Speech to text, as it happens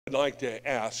I'd like to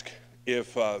ask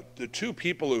if the two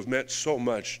people who've meant so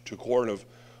much to Cora and have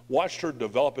watched her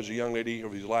develop as a young lady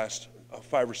over these last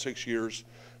 5 or 6 years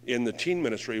in the teen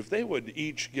ministry, if they would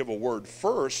each give a word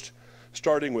first,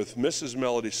 starting with Mrs.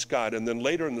 Melody Scott, and then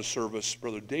later in the service,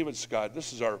 Brother David Scott.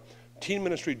 This is our teen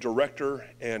ministry director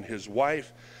and his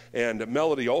wife, and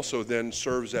Melody also then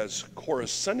serves as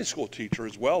Cora's Sunday school teacher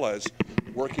as well as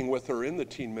working with her in the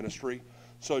teen ministry.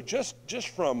 So just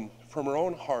from her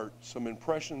own heart, some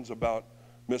impressions about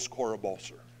Miss Cora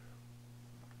Balser.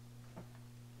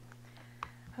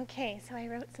 Okay, so I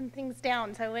wrote some things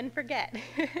down so I wouldn't forget.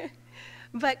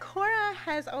 But Cora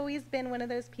has always been one of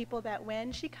those people that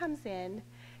when she comes in,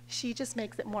 she just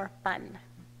makes it more fun.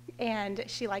 And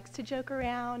she likes to joke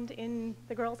around in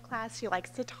the girls' class. She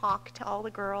likes to talk to all the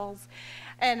girls.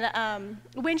 And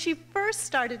when she first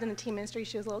started in the teen ministry,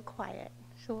 she was a little quiet.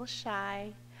 She was a little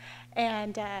shy.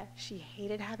 And she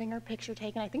hated having her picture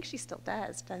taken. I think she still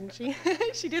does, doesn't she?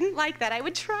 She didn't like that. I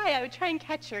would try and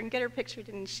catch her and get her pictured,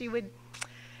 and she would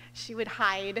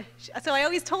hide. So I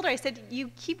always told her, I said, you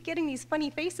keep getting these funny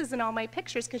faces in all my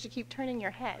pictures because you keep turning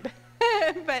your head.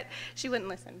 But she wouldn't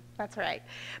listen. That's all right.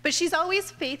 But she's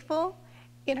always faithful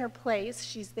in her place.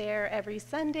 She's there every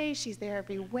Sunday. She's there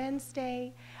every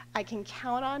Wednesday. I can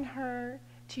count on her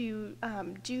to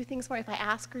do things for me if I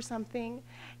ask her something.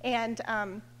 And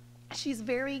she's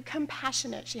very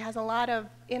compassionate. She has a lot of,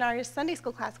 in our Sunday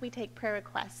school class, we take prayer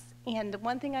requests. And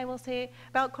one thing I will say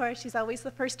about Cora, she's always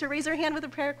the first to raise her hand with a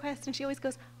prayer request, and she always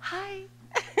goes, hi.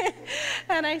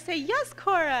 And I say, yes,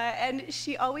 Cora. And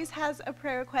she always has a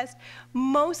prayer request.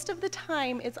 Most of the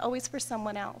time, it's always for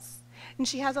someone else. And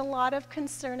she has a lot of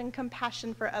concern and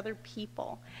compassion for other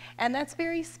people. And that's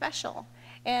very special.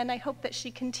 And I hope that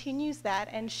she continues that,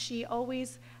 and she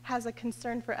always has a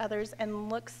concern for others and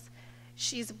looks.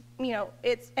 She's,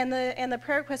 and the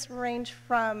prayer requests range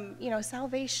from,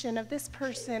 salvation of this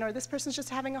person, or this person's just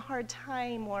having a hard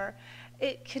time, or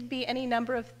it could be any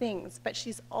number of things, but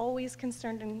she's always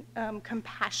concerned and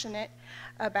compassionate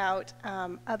about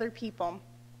other people.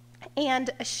 And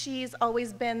she's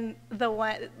always been the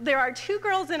one. There are 2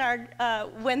 girls in our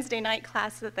Wednesday night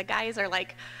class that the guys are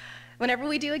like, whenever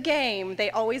we do a game, they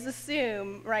always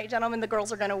assume, right, gentlemen, the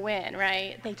girls are going to win,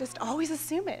 right? They just always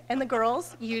assume it, and the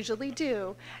girls usually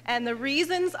do. And the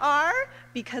reasons are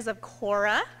because of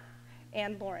Cora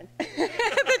and Lauren, the 2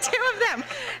 of them.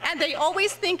 And they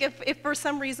always think if for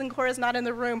some reason Cora's not in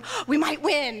the room, we might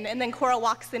win. And then Cora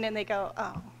walks in and they go,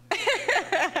 oh.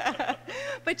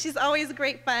 But she's always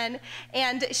great fun.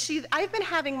 And I've been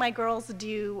having my girls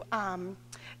do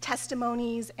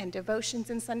testimonies and devotions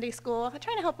in Sunday school. I'm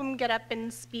trying to help them get up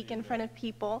and speak in front of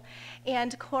people.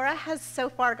 And Cora has so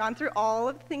far gone through all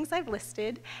of the things I've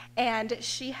listed, and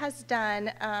she has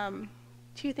done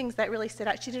 2 things that really stood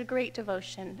out. She did a great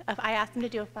devotion. I asked them to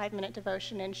do a 5-minute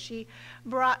devotion, and she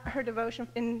brought her devotion.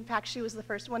 In fact, she was the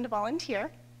first one to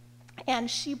volunteer, and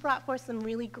she brought forth some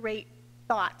really great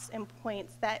thoughts and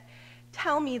points that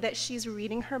tell me that she's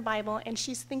reading her Bible and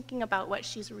she's thinking about what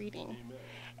she's reading. Amen.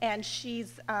 And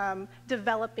she's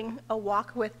developing a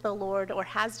walk with the Lord, or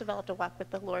has developed a walk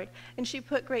with the Lord. And she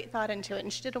put great thought into it,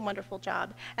 and she did a wonderful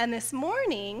job. And this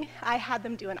morning, I had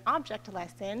them do an object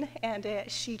lesson, and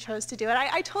she chose to do it.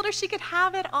 I told her she could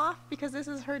have it off because this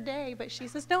is her day, but she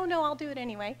says, no, I'll do it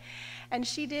anyway. And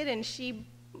she did, and she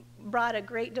brought a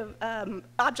great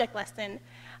object lesson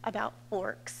about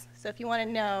forks. So if you want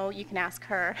to know, you can ask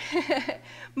her.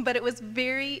 But it was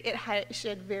she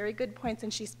had very good points,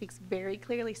 and she speaks very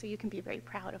clearly, so you can be very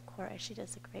proud of Cora. She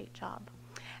does a great job.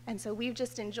 And so we've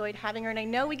just enjoyed having her, and I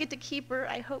know we get to keep her.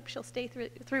 I hope she'll stay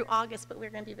through August, but we're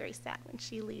going to be very sad when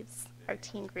she leaves our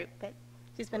teen group. But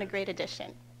she's been a great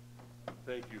addition.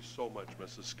 Thank you so much,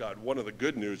 Mrs. Scott. One of the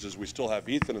good news is we still have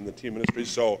Ethan in the teen ministry,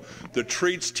 so the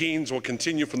treats teens will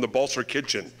continue from the Balser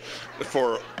kitchen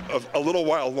for a little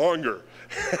while longer.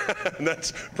 And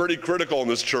that's pretty critical in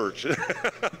this church.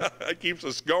 That keeps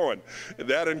us going.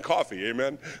 That and coffee,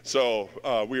 amen? So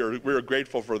we are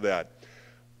grateful for that.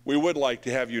 We would like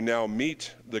to have you now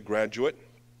meet the graduate.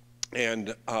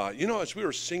 And, as we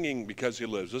were singing Because He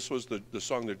Lives, this was the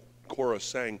song that Cora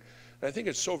sang. And I think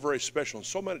it's so very special, and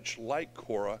so much like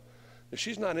Cora, that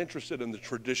she's not interested in the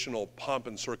traditional pomp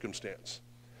and circumstance.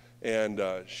 And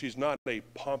she's not a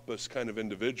pompous kind of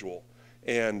individual.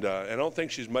 And I don't think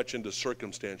she's much into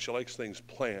circumstance. She likes things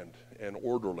planned and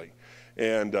orderly.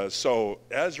 And so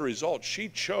as a result, she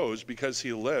chose Because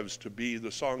He Lives to be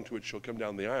the song to which she'll come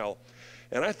down the aisle.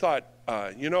 And I thought,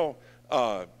 where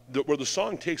the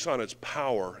song takes on its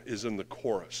power is in the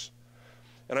chorus.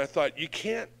 And I thought,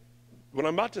 what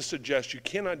I'm about to suggest, you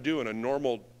cannot do in a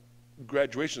normal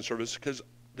graduation service, because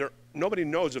nobody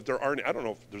knows if there are any, I don't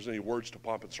know if there's any words to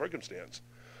Pomp and Circumstance,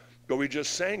 but we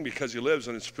just sang Because He Lives,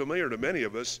 and it's familiar to many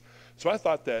of us. So I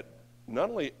thought that not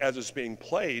only as it's being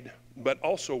played, but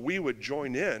also we would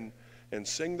join in and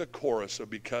sing the chorus of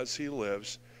Because He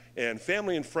Lives. And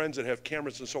family and friends that have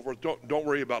cameras and so forth, don't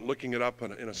worry about looking it up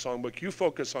in a songbook. You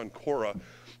focus on Cora.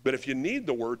 But if you need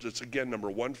the words, it's again number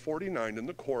 149 in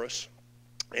the chorus.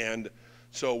 And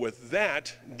so with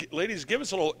that, ladies, give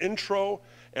us a little intro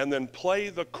and then play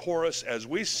the chorus as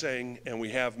we sing, and we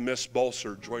have Miss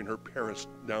Balser join her parents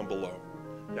down below,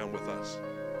 down with us.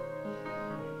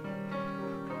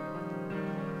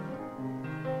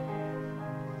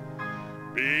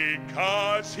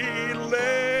 Because He lives,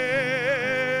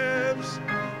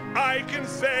 I can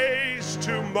face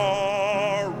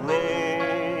tomorrow.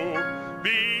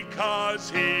 Because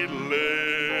He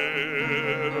lives,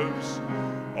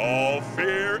 all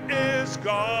fear is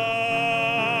gone.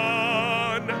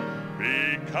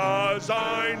 Because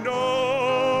I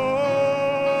know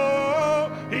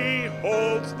He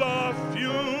holds the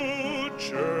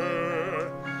future,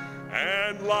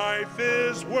 and life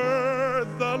is worth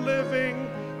the living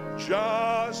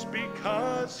just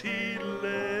because He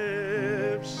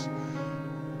lives.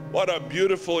 What a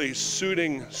beautifully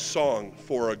suiting song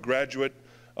for a graduate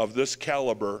of this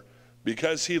caliber.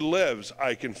 Because He lives,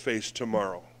 I can face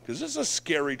tomorrow. Because this is a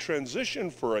scary transition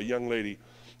for a young lady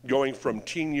going from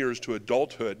teen years to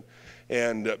adulthood.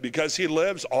 And because He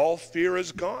lives, all fear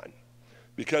is gone.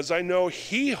 Because I know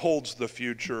He holds the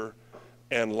future,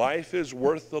 and life is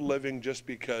worth the living just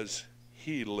because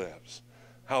He lives.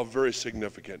 How very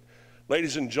significant.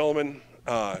 Ladies and gentlemen,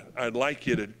 I'd like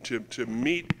you to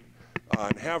meet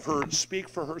and have her speak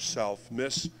for herself,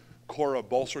 Miss Cora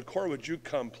Balser. Cora, would you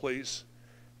come, please?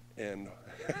 And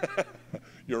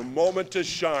your moment to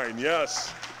shine,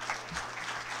 yes.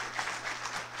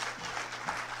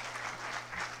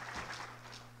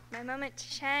 My moment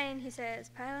to shine, he says,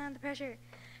 pile on the pressure.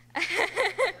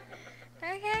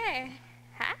 Okay,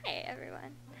 hi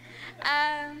everyone.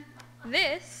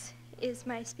 This is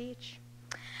my speech.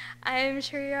 I'm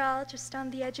sure you're all just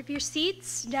on the edge of your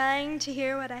seats, dying to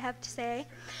hear what I have to say.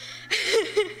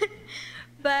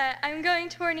 But I'm going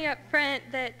to warn you up front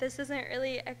that this isn't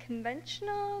really a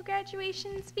conventional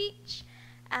graduation speech.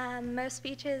 Most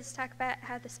speeches talk about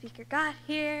how the speaker got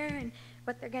here and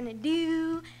what they're going to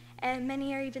do, and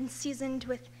many are even seasoned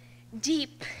with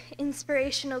deep,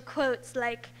 inspirational quotes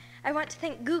like, I want to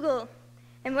thank Google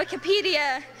and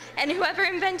Wikipedia and whoever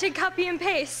invented copy and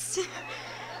paste.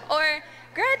 Or,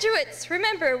 graduates,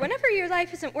 remember, whenever your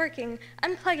life isn't working,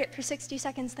 unplug it for 60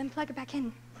 seconds, then plug it back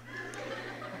in.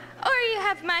 Or you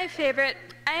have my favorite,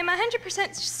 I am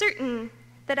 100% certain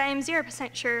that I am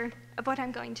 0% sure of what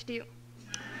I'm going to do.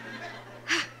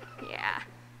 Yeah,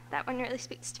 that one really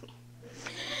speaks to me.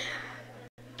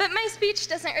 But my speech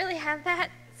doesn't really have that,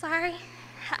 sorry.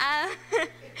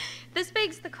 This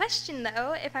begs the question,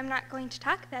 though, if I'm not going to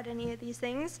talk about any of these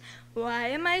things, why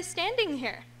am I standing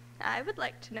here? I would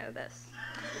like to know this.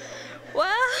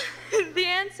 Well, the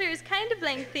answer is kind of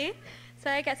lengthy,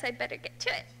 so I guess I'd better get to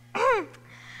it.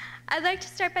 I'd like to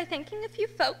start by thanking a few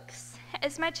folks.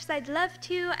 As much as I'd love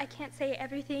to, I can't say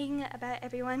everything about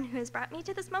everyone who has brought me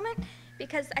to this moment,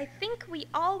 because I think we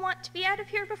all want to be out of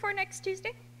here before next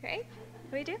Tuesday, right?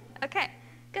 We do? Okay,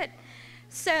 good.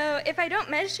 So if I don't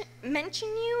mention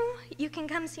you, you can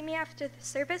come see me after the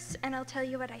service, and I'll tell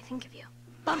you what I think of you.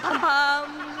 Bum, bum,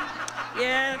 bum.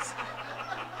 Yes.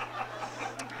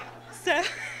 So,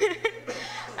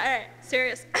 all right,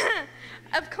 serious.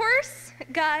 Of course,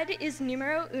 God is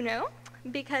numero uno,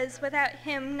 because without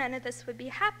Him, none of this would be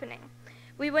happening.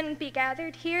 We wouldn't be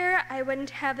gathered here. I wouldn't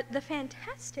have the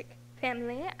fantastic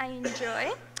family I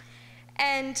enjoy.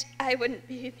 And I wouldn't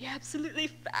be the absolutely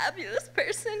fabulous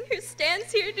person who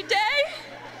stands here today.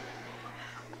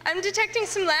 I'm detecting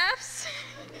some laughs.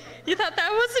 You thought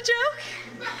that was a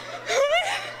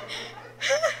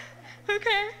joke?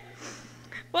 Okay.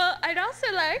 Well, I'd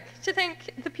also like to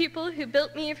thank the people who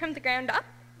built me from the ground up,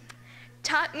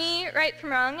 taught me right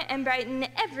from wrong, and brighten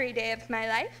every day of my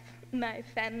life, my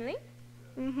family.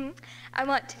 I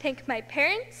want to thank my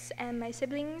parents and my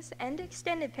siblings and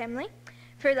extended family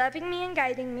for loving me and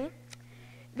guiding me.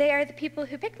 They are the people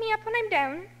who pick me up when I'm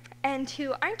down and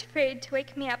who aren't afraid to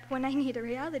wake me up when I need a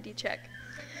reality check.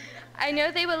 I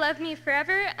know they will love me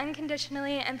forever,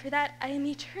 unconditionally, and for that I am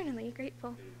eternally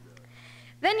grateful.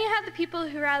 Then you have the people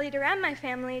who rallied around my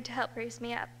family to help raise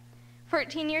me up.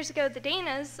 14 years ago, the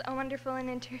Danas, a wonderful and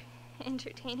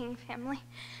entertaining family,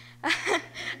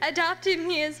 adopted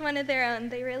me as one of their own.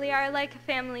 They really are like a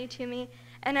family to me,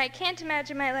 and I can't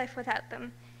imagine my life without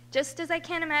them. Just as I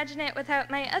can't imagine it without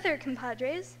my other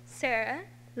compadres, Sarah,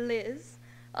 Liz,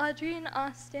 Audrey and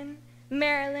Austin,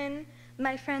 Marilyn,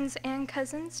 my friends and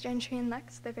cousins, Gentry and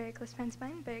Lex. They're very close friends of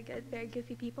mine, very good, very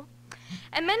goofy people.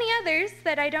 And many others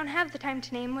that I don't have the time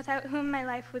to name, without whom my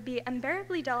life would be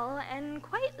unbearably dull and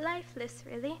quite lifeless,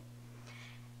 really.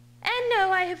 And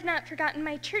no, I have not forgotten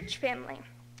my church family.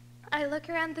 I look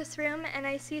around this room and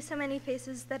I see so many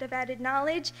faces that have added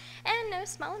knowledge and no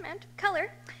small amount of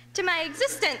color to my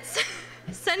existence.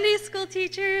 Sunday school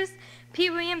teachers, Pee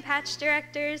Wee and Patch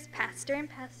directors, pastor and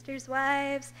pastor's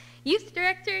wives, youth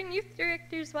director and youth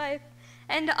director's wife,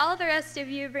 and all the rest of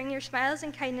you bring your smiles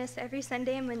and kindness every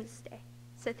Sunday and Wednesday.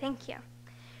 So thank you.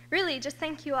 Really, just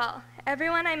thank you all.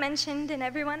 Everyone I mentioned and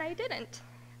everyone I didn't.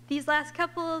 These last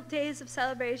couple days of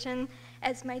celebration,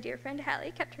 as my dear friend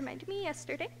Hallie kept reminding me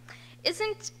yesterday,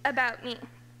 isn't about me.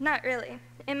 Not really.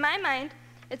 In my mind,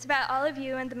 it's about all of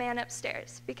you and the man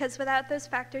upstairs, because without those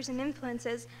factors and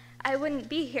influences, I wouldn't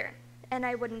be here, and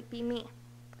I wouldn't be me.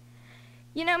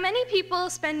 You know, many people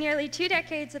spend nearly 2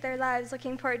 decades of their lives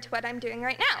looking forward to what I'm doing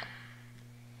right now.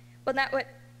 Well, not what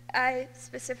I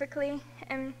specifically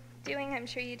am doing. I'm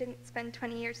sure you didn't spend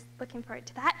 20 years looking forward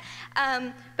to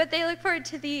that. But they look forward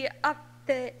to the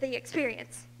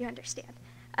experience, you understand.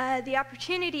 The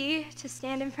opportunity to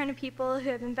stand in front of people who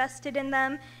have invested in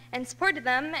them and supported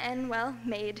them and, well,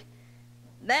 made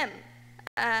them.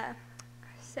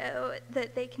 So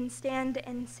that they can stand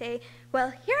and say,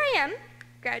 well, here I am,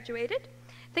 graduated.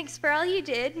 Thanks for all you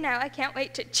did. Now I can't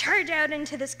wait to charge out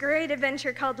into this great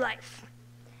adventure called life.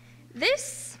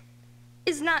 This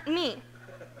is not me,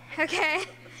 okay?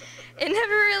 It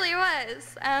never really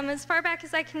was. As far back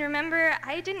as I can remember,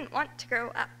 I didn't want to grow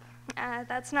up.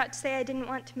 That's not to say I didn't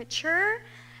want to mature.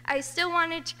 I still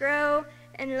wanted to grow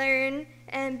and learn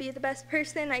and be the best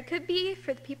person I could be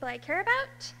for the people I care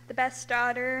about, the best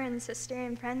daughter and sister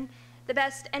and friend, the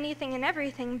best anything and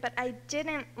everything, but I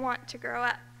didn't want to grow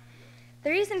up. The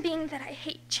reason being that I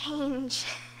hate change,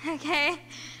 okay?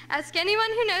 Ask anyone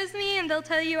who knows me and they'll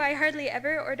tell you I hardly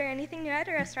ever order anything new at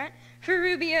a restaurant. For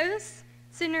Rubio's,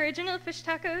 it's an original fish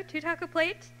taco, 2-taco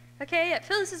plate, okay? At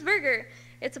Phyllis's Burger,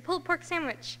 it's a pulled pork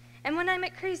sandwich. And when I'm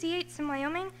at Crazy Eights in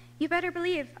Wyoming, you better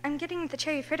believe I'm getting the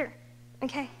cherry fritter,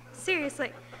 okay?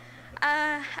 Seriously.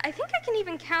 I think I can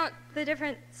even count the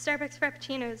different Starbucks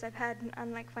Frappuccinos I've had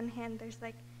on like one hand. There's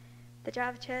like the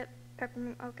Java chip,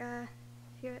 peppermint mocha,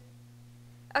 a few.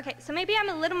 Okay, so maybe I'm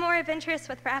a little more adventurous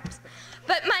with fraps,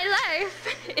 but my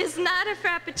life is not a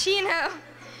Frappuccino.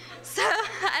 So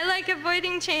I like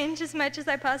avoiding change as much as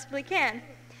I possibly can.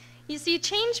 You see,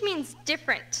 change means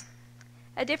different.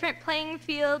 A different playing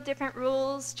field, different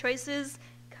rules, choices,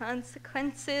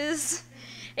 consequences.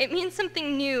 It means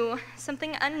something new,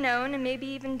 something unknown, and maybe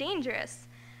even dangerous.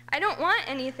 I don't want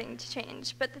anything to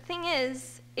change, but the thing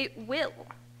is, it will.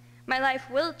 My life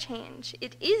will change.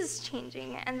 It is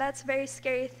changing, and that's a very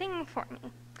scary thing for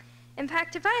me. In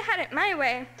fact, if I had it my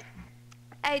way,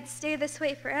 I'd stay this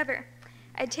way forever.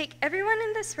 I'd take everyone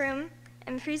in this room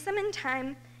and freeze them in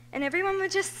time, and everyone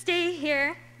would just stay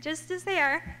here, just as they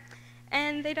are,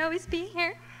 and they'd always be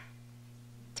here.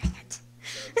 Dang it.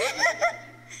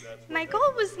 My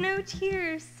goal was no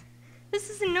tears. This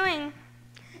is annoying.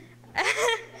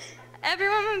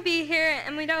 Everyone would be here,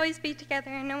 and we'd always be together,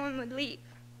 and no one would leave.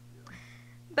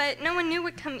 But no one new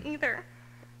would come either.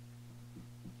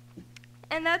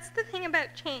 And that's the thing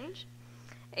about change.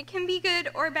 It can be good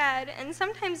or bad, and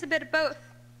sometimes a bit of both.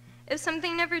 If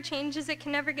something never changes, it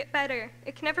can never get better.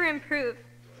 It can never improve.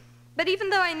 But even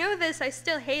though I know this, I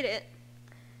still hate it.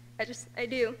 I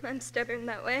do. I'm stubborn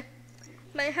that way.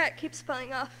 My hat keeps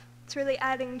falling off. It's really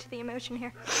adding to the emotion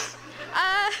here.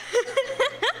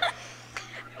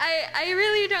 I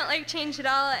really don't like change at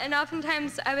all, and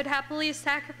oftentimes I would happily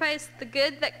sacrifice the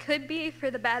good that could be for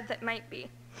the bad that might be.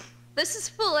 This is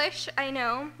foolish, I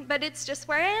know, but it's just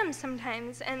where I am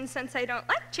sometimes, and since I don't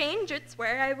like change, it's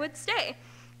where I would stay,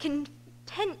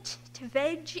 content to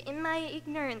veg in my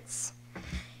ignorance.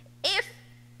 If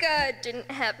God didn't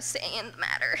have a say in the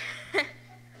matter.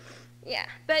 Yeah,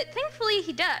 but thankfully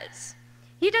he does.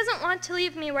 He doesn't want to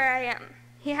leave me where I am.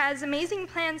 He has amazing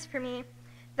plans for me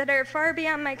that are far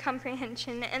beyond my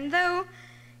comprehension, and though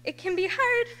it can be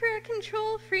hard for a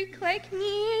control freak like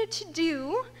me to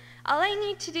do, all I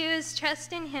need to do is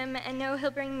trust in him and know he'll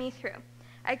bring me through.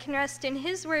 I can rest in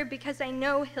his word because I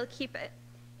know he'll keep it.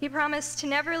 He promised to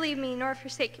never leave me nor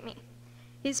forsake me.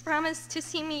 He's promised to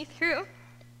see me through,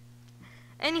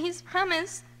 and he's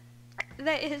promised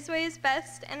that his way is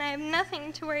best and I have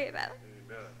nothing to worry about.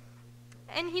 Amen.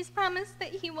 And he's promised that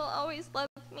he will always love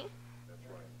me. That's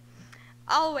right.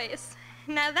 Always.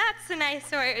 Now that's a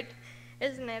nice word,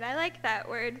 isn't it? I like that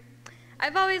word.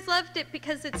 I've always loved it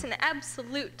because it's an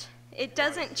absolute, It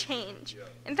doesn't change.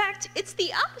 In fact, it's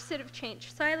the opposite of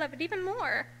change, so I love it even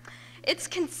more. It's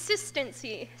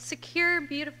consistency, secure,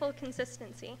 beautiful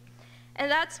consistency. And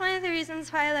that's one of the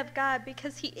reasons why I love God,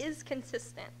 because he is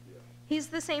consistent. He's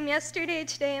the same yesterday,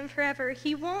 today, and forever.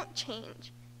 He won't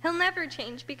change. He'll never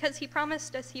change because he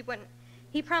promised us he wouldn't.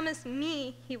 He promised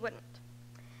me he wouldn't.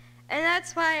 And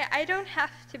that's why I don't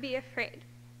have to be afraid.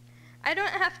 I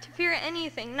don't have to fear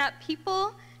anything, not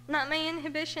people, not my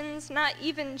inhibitions, not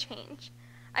even change.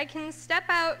 I can step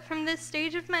out from this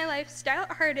stage of my life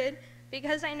stout-hearted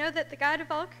because I know that the God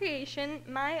of all creation,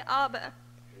 my Abba,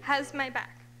 has my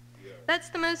back. That's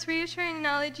the most reassuring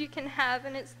knowledge you can have,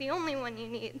 and it's the only one you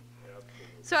need.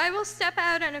 So I will step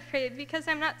out unafraid because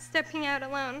I'm not stepping out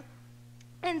alone.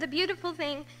 And the beautiful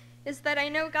thing is that I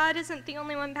know God isn't the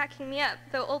only one backing me up,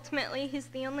 though ultimately he's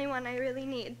the only one I really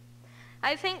need.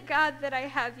 I thank God that I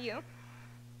have you.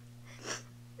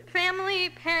 Family,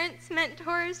 parents,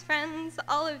 mentors, friends,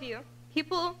 all of you.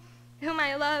 People whom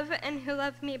I love and who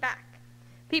love me back.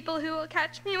 People who will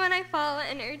catch me when I fall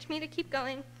and urge me to keep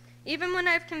going, even when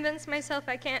I've convinced myself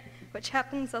I can't, which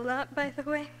happens a lot, by the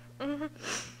way.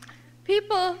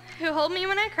 People who hold me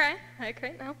when I cry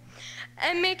now,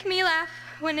 and make me laugh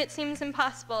when it seems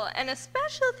impossible. And a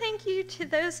special thank you to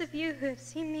those of you who have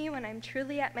seen me when I'm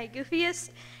truly at my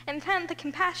goofiest and found the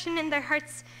compassion in their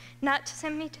hearts not to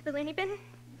send me to the loony bin.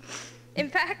 In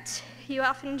fact, you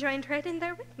often joined right in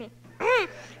there with me.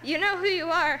 You know who you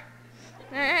are,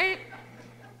 all right?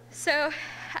 So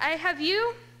I have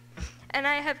you, and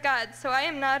I have God, so I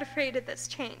am not afraid of this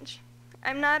change.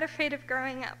 I'm not afraid of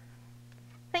growing up.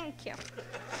 Thank you.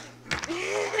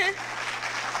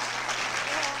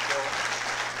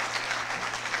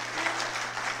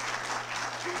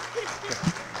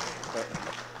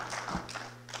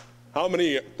 How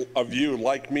many of you,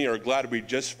 like me, are glad we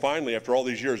just finally, after all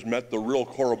these years, met the real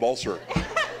Cora Balser?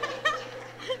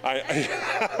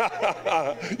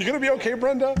 You gonna be okay,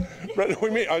 Brenda? Brenda,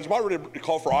 I was about ready to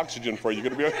call for oxygen for you. You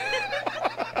gonna be okay?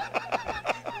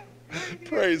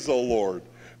 Praise the Lord.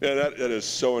 Yeah, that is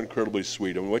so incredibly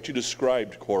sweet. And what you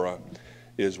described, Cora,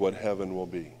 is what heaven will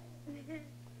be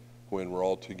when we're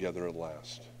all together at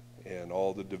last. And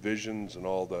all the divisions and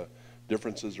all the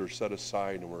differences are set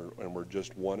aside, and we're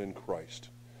just one in Christ.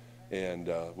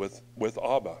 And with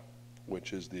Abba,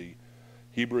 which is the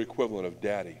Hebrew equivalent of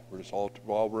Daddy, we're just all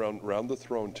around the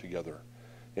throne together.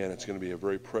 And it's going to be a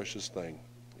very precious thing.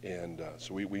 And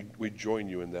so we join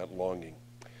you in that longing.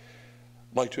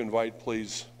 I'd like to invite,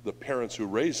 please, the parents who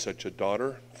raised such a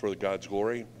daughter for God's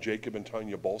glory, Jacob and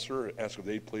Tanya Balser, ask if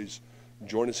they'd please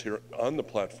join us here on the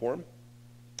platform.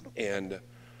 And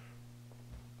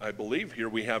I believe here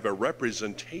we have a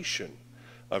representation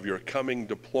of your coming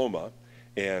diploma,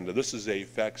 and this is a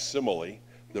facsimile.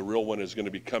 The real one is going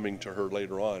to be coming to her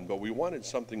later on, but we wanted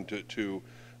something to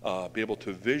be able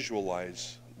to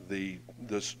visualize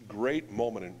this great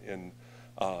moment in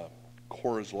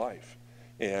Cora's life.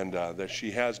 And that she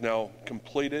has now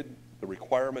completed the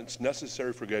requirements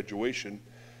necessary for graduation.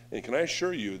 And can I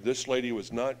assure you, this lady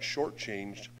was not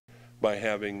shortchanged by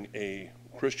having a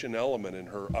Christian element in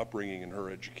her upbringing and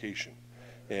her education.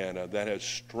 And that has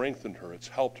strengthened her. It's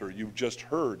helped her. You've just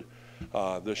heard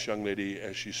this young lady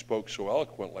as she spoke so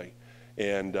eloquently.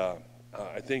 And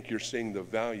I think you're seeing the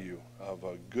value of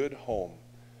a good home,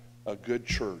 a good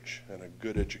church, and a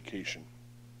good education.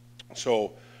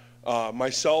 So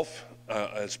myself,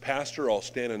 as pastor, I'll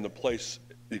stand in the place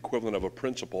equivalent of a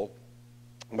principal,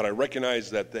 but I recognize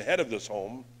that the head of this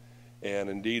home, and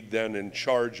indeed then in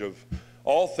charge of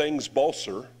all things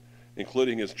Balser,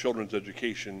 including his children's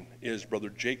education, is Brother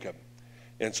Jacob.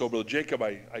 And so, Brother Jacob,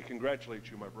 I congratulate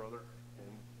you, my brother, and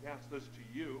pass this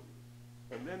to you.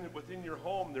 And then within your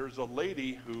home, there's a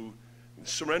lady who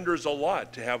surrenders a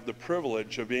lot to have the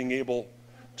privilege of being able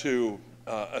to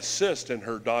assist in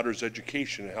her daughter's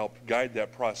education and help guide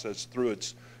that process through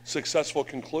its successful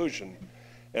conclusion.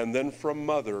 And then from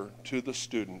mother to the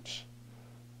students,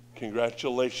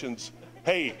 congratulations.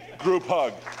 Hey, group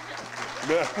hug.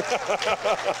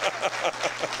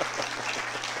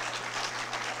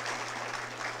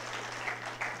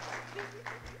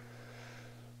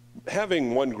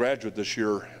 Having one graduate this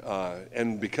year,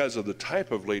 and because of the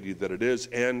type of lady that it is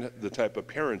and the type of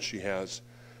parents she has,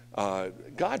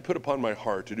 God put upon my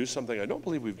heart to do something I don't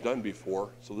believe we've done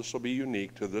before, so this will be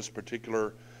unique to this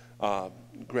particular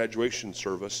graduation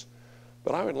service.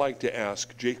 But I would like to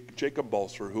ask Jacob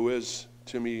Balser, who is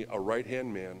to me a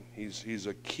right-hand man. He's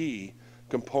a key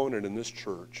component in this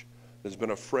church. Has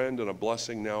been a friend and a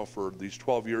blessing now for these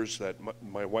 12 years that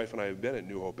my wife and I have been at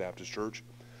New Hope Baptist Church.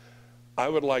 I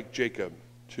would like Jacob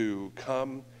to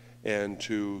come and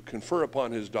to confer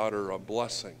upon his daughter a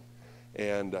blessing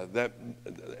And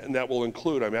that will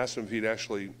include, I'm asking him if he'd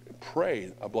actually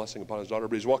pray a blessing upon his daughter,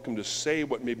 but he's welcome to say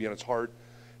what may be on his heart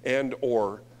and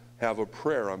or have a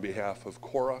prayer on behalf of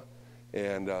Cora.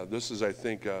 And this is, I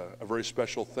think, a very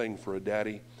special thing for a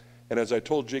daddy. And as I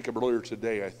told Jacob earlier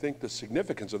today, I think the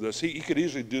significance of this, he could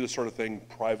easily do this sort of thing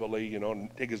privately, you know,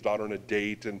 and take his daughter on a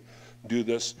date and do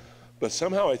this. But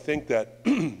somehow I think that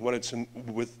when it's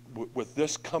with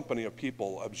this company of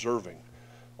people observing,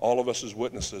 all of us as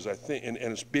witnesses, I think, and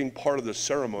it's being part of this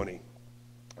ceremony,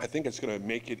 I think it's going to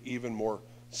make it even more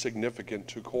significant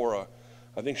to Cora.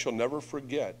 I think she'll never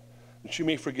forget, and she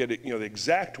may forget it, you know, the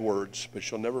exact words, but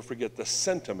she'll never forget the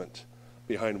sentiment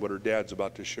behind what her dad's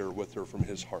about to share with her from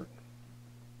his heart.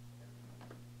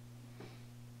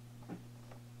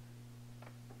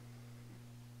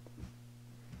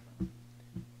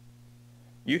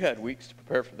 You had weeks to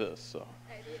prepare for this, so.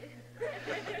 I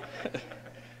did.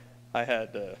 I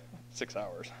had 6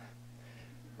 hours.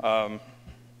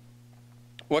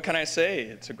 What can I say?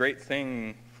 It's a great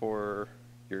thing for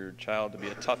your child to be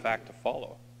a tough act to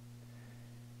follow.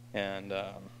 And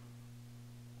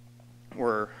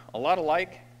we're a lot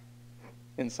alike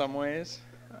in some ways,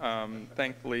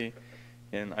 thankfully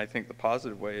in, I think, the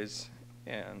positive ways.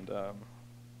 And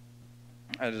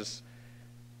I just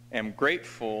am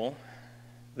grateful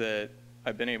that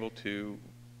I've been able to,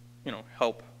 you know,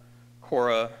 help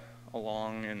Cora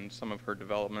along in some of her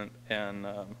development, and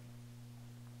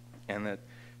that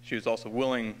she was also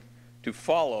willing to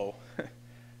follow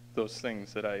those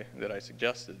things that I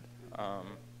suggested.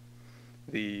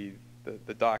 The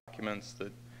documents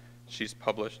that she's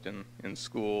published in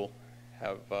school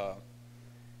have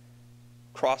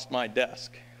crossed my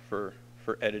desk for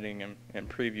editing and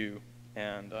preview,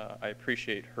 and I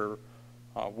appreciate her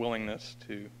willingness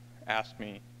to ask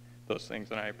me those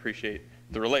things, and I appreciate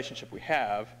the relationship we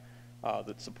have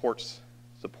that supports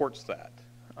that,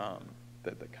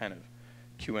 the kind of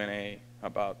Q&A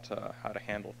about how to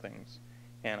handle things,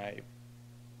 and I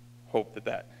hope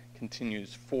that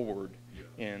continues forward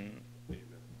in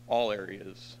all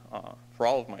areas for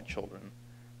all of my children.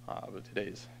 But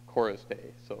today's Cora's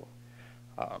day, so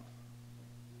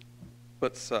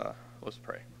let's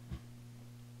pray.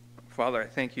 Father, I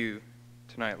thank you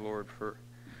tonight, Lord, for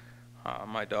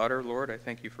my daughter, Lord. I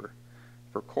thank you for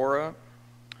Cora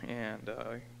and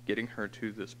getting her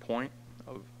to this point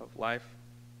of life.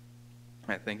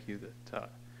 I thank you that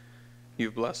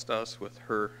you've blessed us with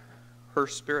her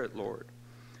spirit, Lord.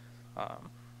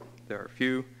 There are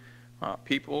few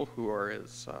people who are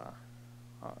as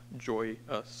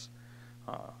joyous,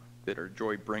 that are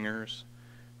joy bringers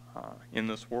in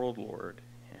this world, Lord.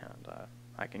 And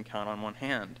I can count on one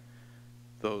hand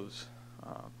those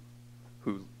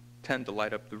who tend to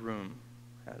light up the room,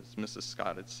 as Mrs.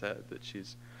 Scott had said, that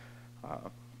she's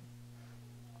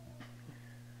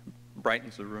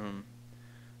brightens the room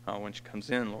when she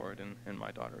comes in, Lord, and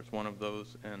my daughter is one of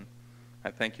those, and I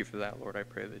thank you for that, Lord. I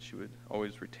pray that you would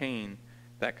always retain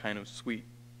that kind of sweet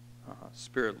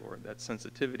spirit, Lord, that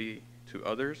sensitivity to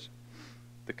others,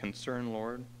 the concern,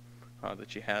 Lord, that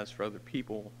she has for other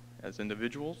people as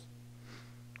individuals.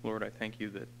 Lord, I thank you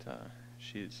that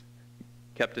she's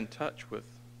kept in touch with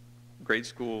grade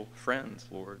school friends,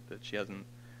 Lord, that she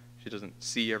doesn't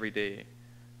see every day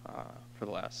for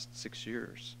the last 6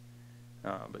 years.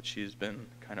 But she's been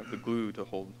kind of the glue to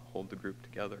hold the group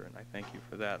together, and I thank you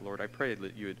for that. Lord, I pray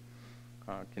that you would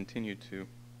continue to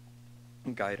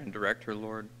guide and direct her,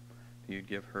 Lord. That you'd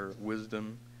give her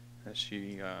wisdom as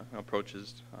she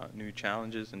approaches new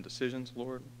challenges and decisions,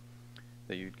 Lord.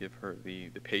 That you'd give her the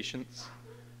patience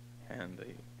and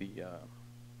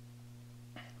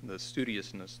the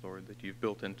studiousness, Lord, that you've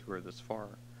built into her this far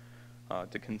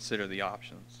to consider the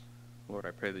options. Lord,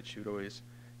 I pray that you'd always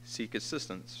seek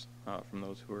assistance from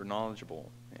those who are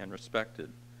knowledgeable and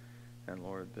respected, and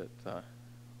Lord, that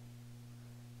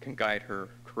can guide her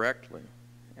correctly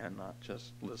and not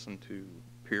just listen to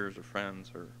peers or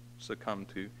friends or succumb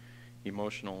to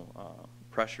emotional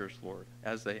pressures, Lord,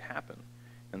 as they happen.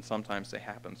 And sometimes they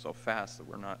happen so fast that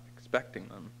we're not expecting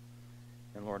them.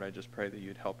 And Lord, I just pray that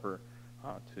you'd help her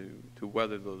to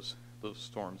weather those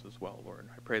storms as well, Lord.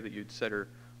 I pray that you'd set her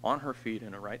on her feet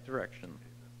in a right direction,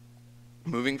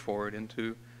 moving forward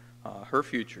into her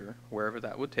future, wherever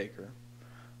that would take her.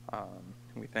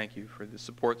 We thank you for the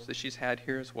supports that she's had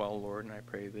here as well, Lord, and I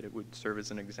pray that it would serve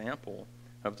as an example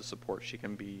of the support she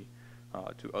can be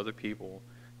to other people,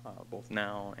 both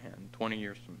now and 20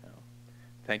 years from now.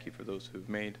 Thank you for those who've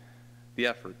made the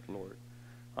effort, Lord,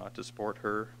 to support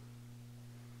her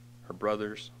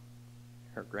brothers,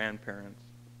 her grandparents,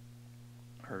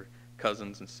 her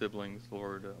cousins and siblings,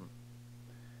 Lord,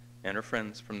 and her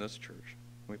friends from this church.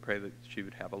 We pray that she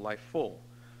would have a life full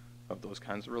of those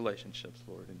kinds of relationships,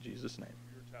 Lord, in Jesus' name.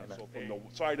 Amen. So from the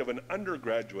side of an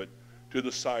undergraduate to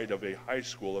the side of a high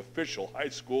school, official high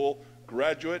school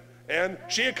graduate, and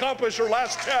she accomplished her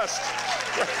last test.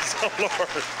 Praise the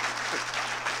Lord.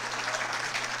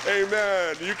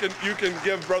 Amen. You can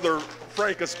give Brother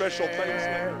Frank a special thanks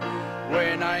later.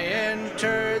 When I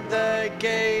entered the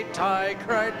gate, I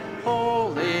cried,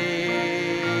 holy.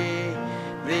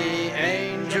 The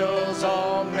angels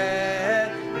all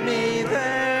met me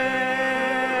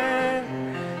there.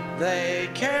 They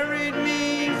carried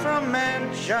me from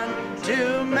mansion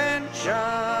to mansion,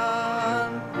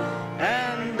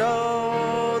 and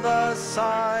oh, the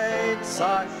sights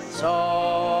I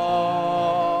saw.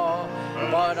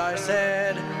 But I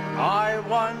said, I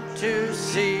want to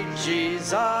see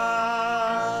Jesus,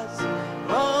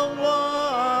 the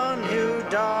one who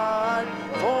died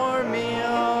for me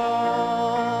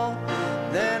all.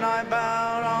 Then I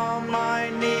bowed on my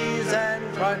knees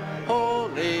and cried,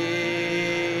 holy,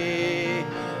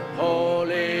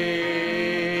 holy,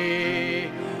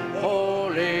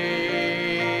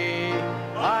 holy.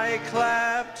 I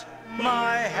clapped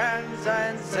my hands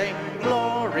and sang,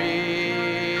 glory,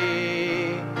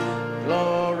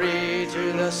 glory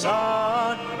to the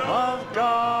Son of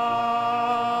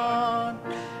God.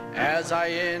 As I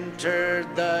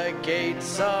entered the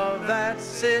gates of that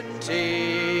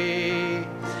city,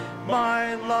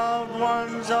 my loved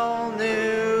ones all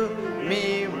knew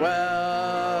me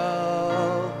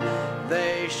well.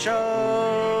 They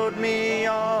showed me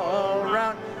all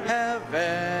around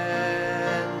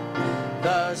heaven.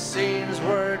 The scenes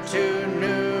were too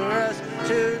numerous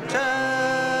to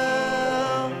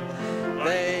tell.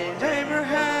 They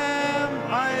Abraham,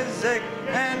 Isaac,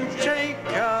 and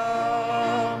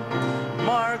Jacob,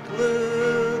 Mark,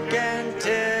 Luke, and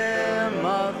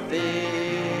Timothy.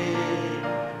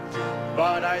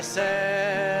 But I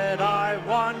said, I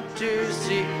want to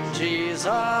see Jesus,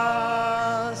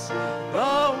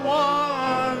 the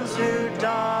ones who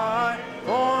died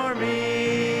for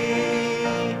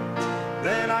me.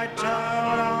 Then I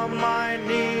turned on my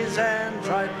knees and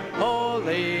cried,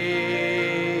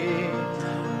 holy,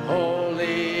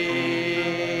 holy,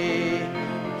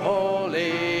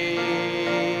 holy.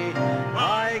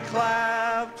 I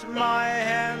clapped my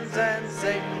hands and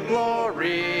sang,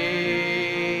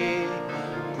 glory,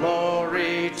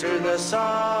 glory to the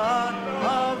Son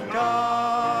of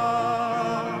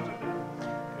God.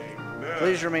 Amen.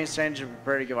 Please remain standing and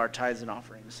prepare to give our tithes and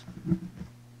offerings.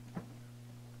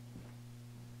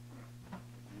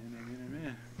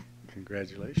 Amen.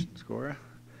 Congratulations, Cora.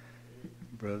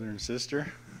 Brother and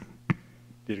sister,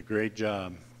 did a great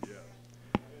job.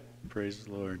 Praise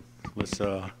the Lord. Let's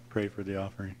pray for the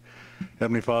offering.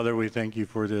 Heavenly Father, we thank you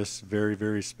for this very,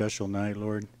 very special night,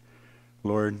 Lord.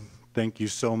 Lord, thank you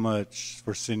so much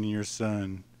for sending your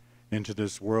Son into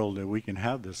this world that we can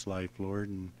have this life, Lord.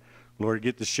 And Lord,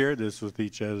 get to share this with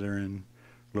each other. And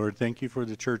Lord, thank you for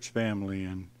the church family.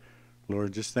 And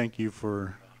Lord, just thank you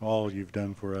for all you've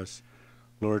done for us.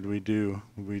 Lord, we do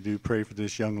pray for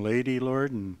this young lady,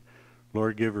 Lord. And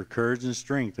Lord, give her courage and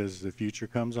strength as the future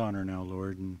comes on her now,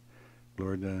 Lord. And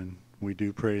Lord, we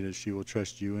do pray that she will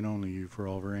trust you and only you for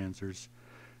all of her answers.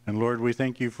 And Lord, we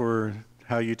thank you for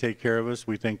how you take care of us.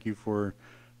 We thank you for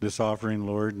this offering,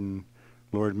 Lord. And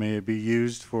Lord, may it be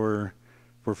used for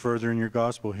furthering your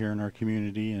gospel here in our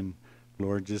community. And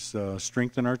Lord, just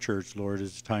strengthen our church, Lord,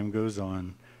 as time goes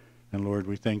on. And Lord,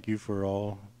 we thank you for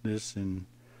all this. And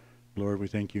Lord, we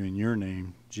thank you in your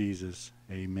name, Jesus.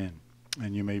 Amen.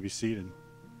 And you may be seated.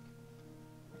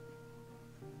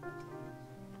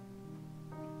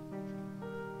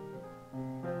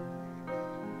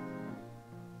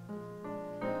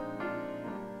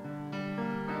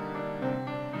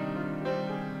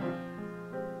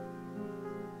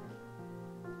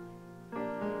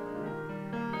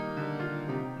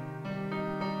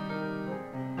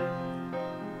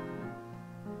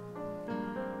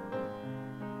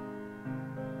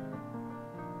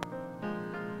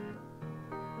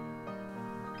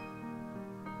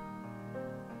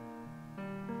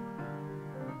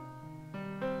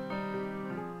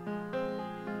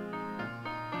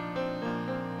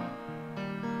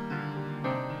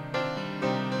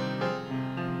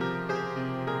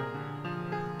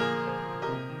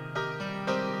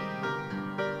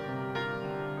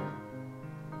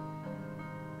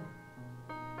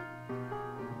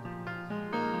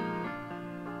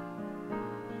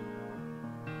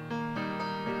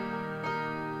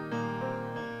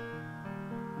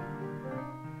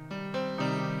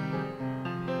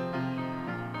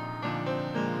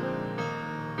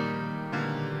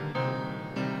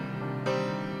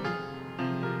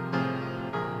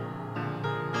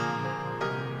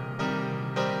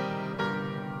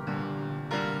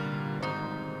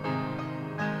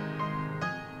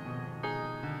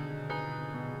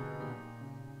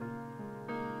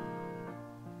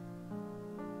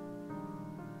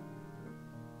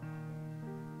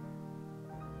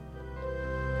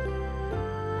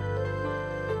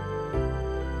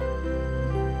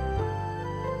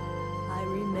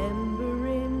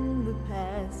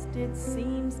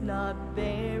 seems not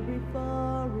very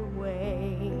far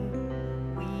away.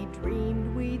 We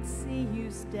dreamed we'd see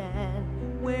you stand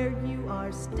where you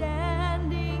are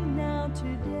standing now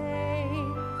today.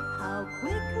 How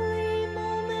quickly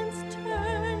moments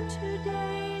turn to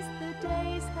days, the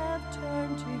days have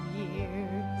turned to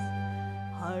years.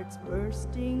 Hearts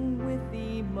bursting with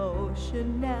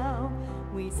emotion now,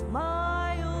 we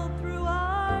smile through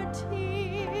our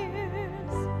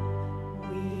tears.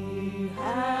 We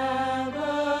have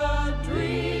a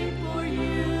dream for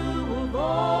you of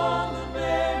all the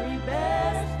very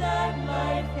best that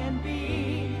life can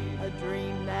be. A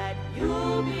dream that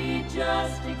you'll be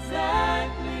just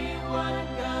exactly what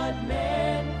God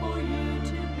meant for you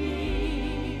to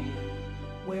be.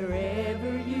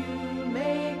 Wherever you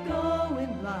may go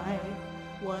in life,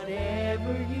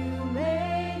 whatever you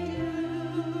may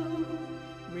do,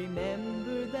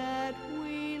 remember that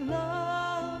we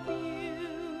love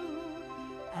you,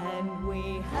 and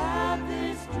we have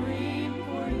this dream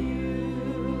for you.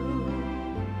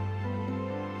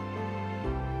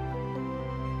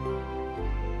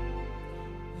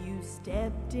 You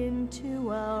stepped into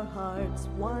our hearts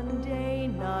one day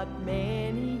not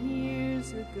many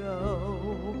years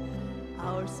ago.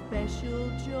 Our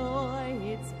special joy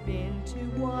it's been to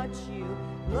watch you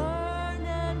learn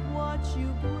and watch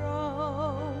you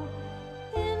grow.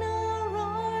 In our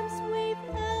arms we've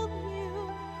held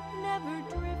you, never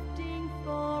drifting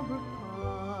far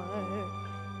apart.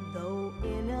 Though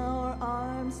in our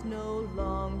arms no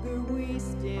longer, we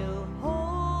still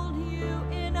hold you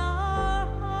in our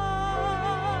heart.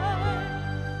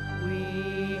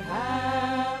 We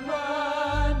have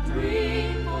a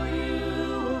dream for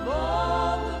you of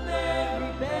all the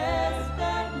very best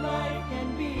that life can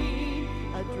be.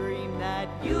 A dream that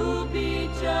you'll be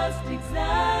just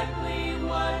exactly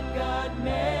what God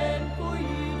meant for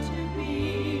you to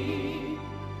be.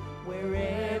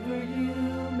 Wherever you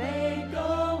may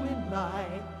go in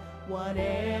life,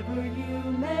 whatever you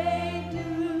may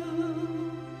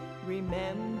do,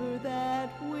 remember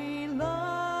that we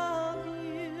love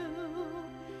you,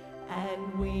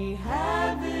 and we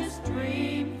have this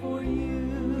dream for you.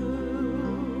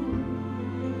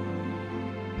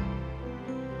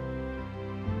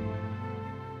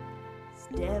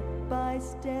 Step by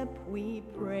step we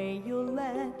pray you'll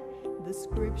let the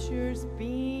scriptures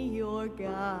be your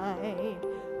guide.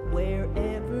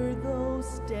 Wherever those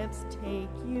steps take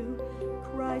you,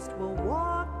 Christ will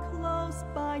walk close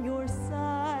by your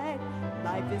side.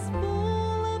 Life is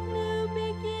full of new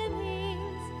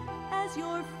beginnings, as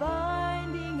you're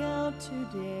finding out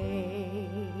today.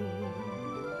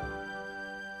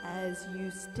 As you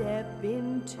step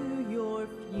into your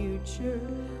future,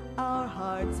 our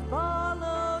hearts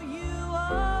follow you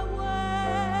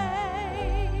away.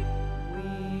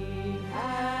 We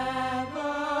have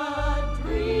a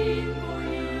dream for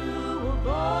you of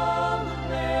all the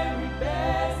very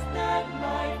best that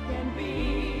life can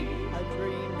be. A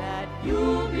dream that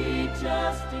you'll be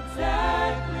just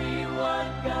exactly what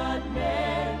God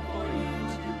meant for you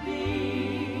to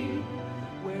be.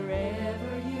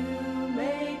 Wherever you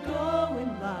may go in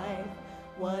life,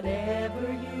 whatever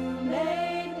you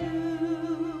may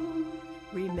do,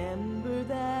 remember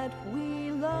that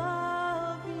we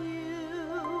love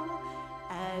you,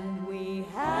 and we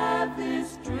have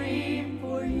this dream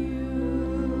for you.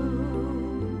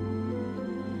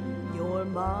 Your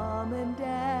mom and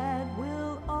dad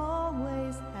will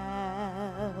always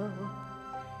have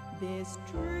this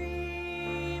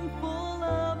dream full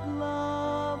of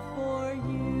love for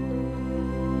you.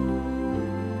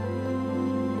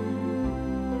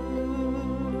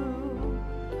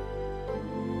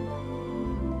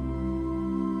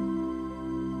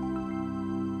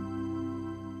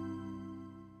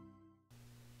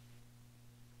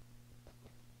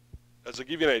 As I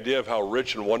give you an idea of how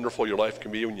rich and wonderful your life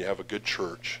can be when you have a good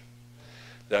church,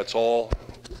 that's all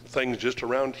things just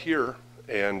around here.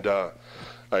 And I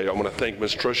want to thank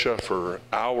Miss Tricia for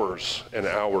hours and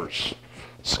hours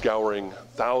scouring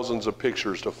thousands of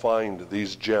pictures to find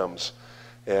these gems.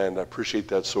 And I appreciate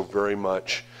that so very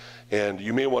much. And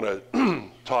you may want to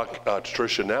talk to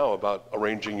Tricia now about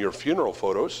arranging your funeral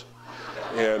photos.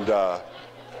 And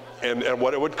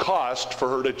what it would cost for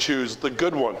her to choose the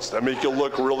good ones that make you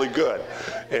look really good.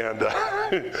 And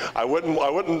I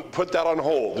wouldn't put that on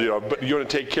hold, but you want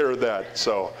to take care of that.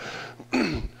 So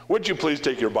would you please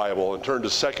take your Bible and turn to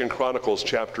 2 Chronicles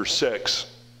chapter 6.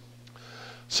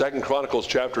 2 Chronicles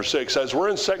chapter 6. As we're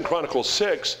in 2 Chronicles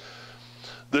 6,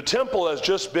 the temple has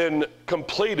just been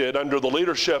completed under the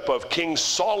leadership of King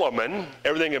Solomon.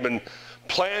 Everything had been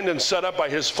planned and set up by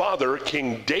his father,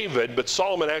 King David, but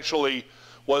Solomon actually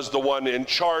was the one in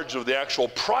charge of the actual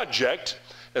project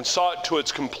and saw it to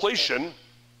its completion.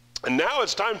 And now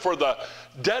it's time for the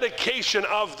dedication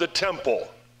of the temple.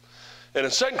 And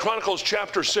in 2 Chronicles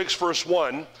chapter 6, verse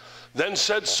 1, then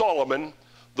said Solomon,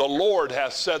 the Lord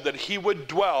hath said that he would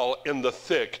dwell in the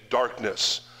thick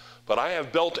darkness. But I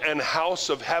have built an house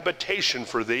of habitation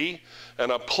for thee,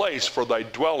 and a place for thy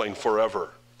dwelling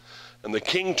forever. And the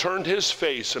king turned his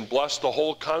face and blessed the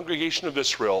whole congregation of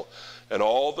Israel, and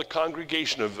all the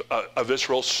congregation of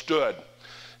Israel stood.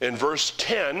 In verse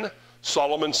 10,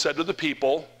 Solomon said to the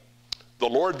people, the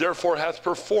Lord therefore hath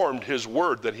performed his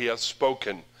word that he hath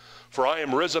spoken. For I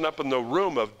am risen up in the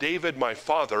room of David my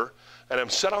father, and am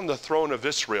set on the throne of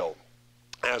Israel,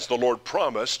 as the Lord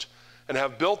promised, and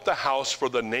have built the house for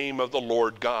the name of the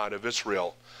Lord God of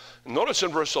Israel. And notice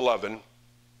in verse 11,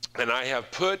 and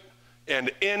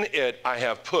in it I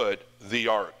have put the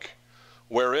ark,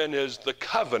 wherein is the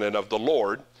covenant of the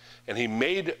Lord, and he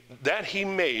made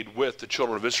with the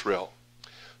children of Israel.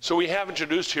 So we have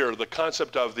introduced here the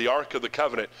concept of the Ark of the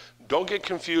Covenant. Don't get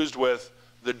confused with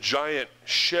the giant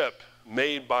ship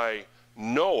made by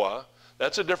Noah.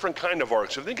 That's a different kind of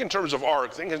ark. So think in terms of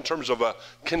ark, think in terms of a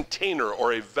container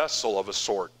or a vessel of a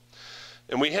sort.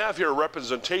 And we have here a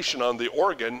representation on the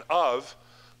organ of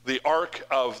the Ark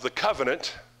of the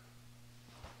Covenant.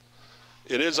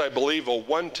 It is, I believe, a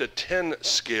 1 to 10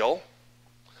 scale.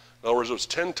 In other words, it was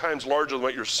 10 times larger than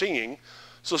what you're seeing.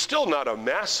 So still not a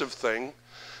massive thing,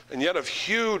 and yet of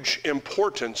huge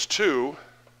importance to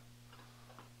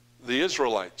the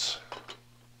Israelites.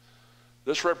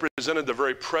 This represented the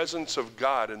very presence of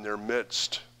God in their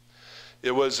midst.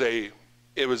 It was a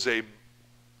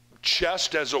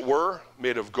chest, as it were,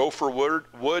 made of gopher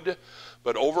wood,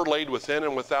 but overlaid within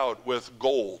and without with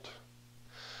gold.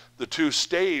 The two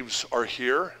staves are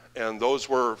here, and those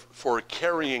were for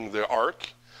carrying the ark,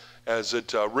 as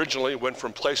it originally went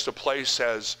from place to place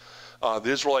as the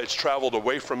Israelites traveled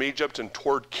away from Egypt and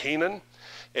toward Canaan.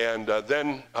 And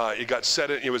then it got set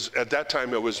in, at that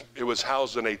time it was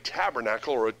housed in a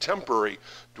tabernacle or a temporary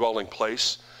dwelling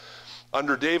place.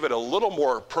 Under David, a little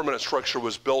more permanent structure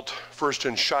was built first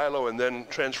in Shiloh and then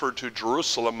transferred to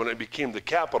Jerusalem when it became the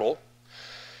capital.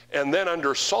 And then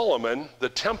under Solomon, the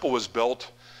temple was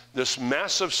built, this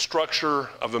massive structure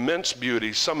of immense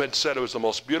beauty. Some had said it was the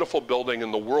most beautiful building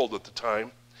in the world at the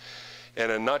time.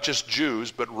 And not just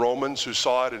Jews, but Romans who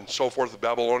saw it and so forth. The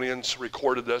Babylonians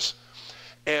recorded this.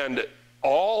 And it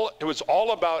was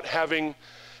all about having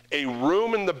a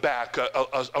room in the back,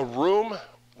 a room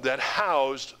that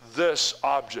housed this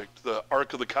object, the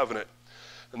Ark of the Covenant.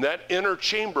 And that inner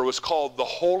chamber was called the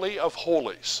Holy of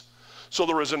Holies. So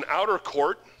there was an outer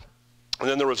court, and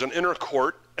then there was an inner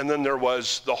court, and then there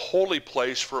was the holy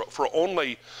place for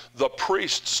only the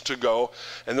priests to go,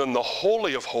 and then the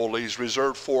Holy of Holies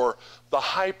reserved for the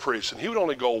high priest. And he would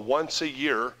only go once a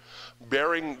year,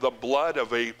 bearing the blood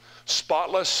of a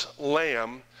spotless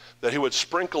lamb that he would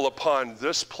sprinkle upon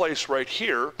this place right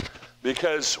here,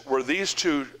 because where these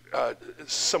two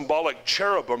symbolic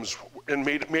cherubims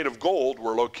made of gold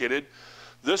were located,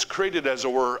 this created, as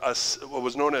it were, what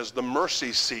was known as the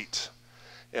mercy seat.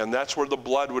 And that's where the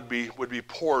blood would be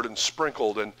poured and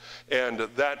sprinkled, and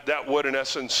that would, in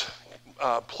essence,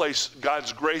 place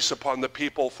God's grace upon the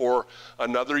people for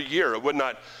another year. It would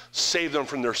not save them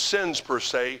from their sins per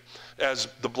se, as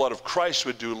the blood of Christ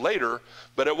would do later,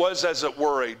 but it was, as it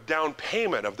were, a down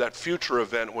payment of that future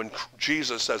event when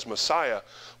Jesus, as Messiah,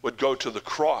 would go to the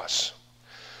cross.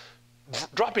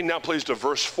 Dropping now, please, to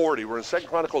verse 40. We're in 2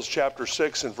 Chronicles chapter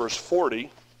 6 and verse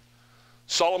 40.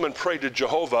 Solomon prayed to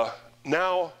Jehovah,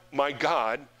 now, my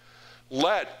God,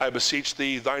 let, I beseech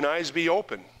thee, thine eyes be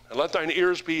open, and let thine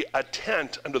ears be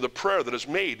attent unto the prayer that is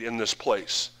made in this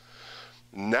place.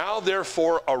 Now,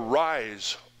 therefore,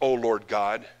 arise, O Lord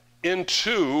God,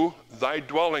 into thy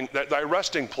dwelling, thy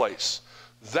resting place,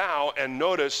 thou, and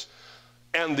notice,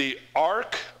 and the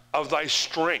ark of thy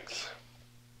strength.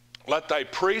 Let thy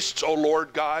priests, O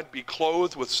Lord God, be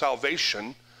clothed with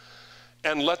salvation,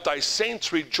 and let thy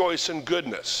saints rejoice in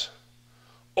goodness.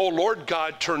 O Lord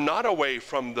God, turn not away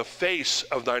from the face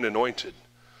of thine anointed.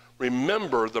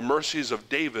 Remember the mercies of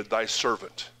David thy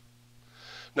servant.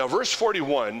 Now verse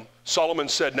 41, Solomon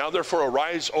said, now therefore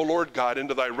arise, O Lord God,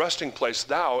 into thy resting place,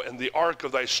 thou and the ark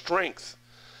of thy strength.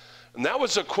 And that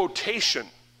was a quotation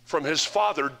from his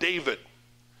father David.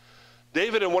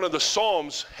 David in one of the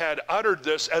Psalms had uttered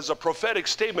this as a prophetic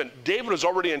statement. David was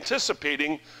already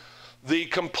anticipating the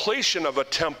completion of a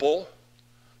temple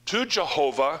to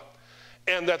Jehovah,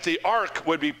 and that the ark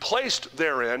would be placed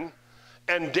therein.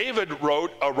 And David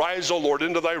wrote, arise, O Lord,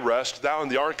 into thy rest, thou and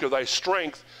the ark of thy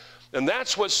strength. And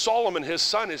that's what Solomon, his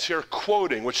son, is here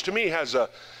quoting, which to me has a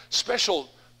special,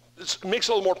 it makes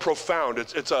it a little more profound.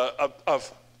 It's a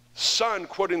son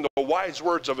quoting the wise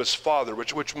words of his father,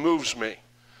 which moves me.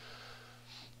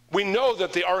 We know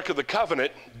that the Ark of the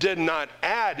Covenant did not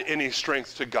add any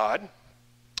strength to God.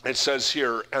 It says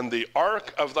here, and the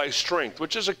ark of thy strength,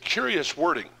 which is a curious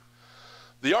wording.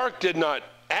 The ark did not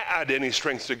add any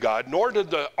strength to God, nor did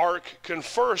the ark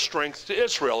confer strength to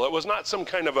Israel. It was not some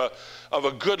kind of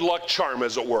a good luck charm,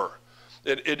 as it were.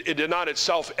 It did not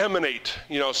itself emanate,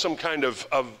 some kind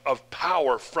of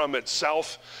power from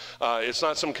itself. It's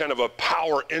not some kind of a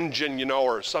power engine,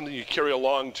 or something you carry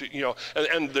along to,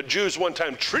 and the Jews one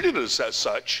time treated it as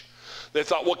such. They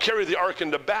thought, we'll carry the ark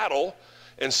into battle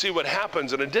and see what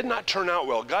happens. And it did not turn out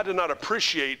well. God did not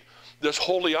appreciate this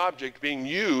holy object being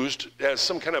used as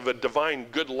some kind of a divine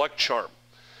good luck charm.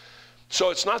 So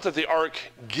it's not that the ark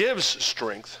gives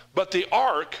strength, but the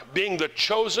ark, being the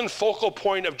chosen focal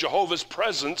point of Jehovah's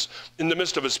presence in the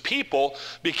midst of his people,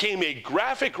 became a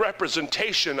graphic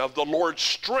representation of the Lord's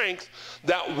strength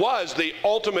that was the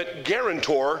ultimate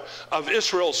guarantor of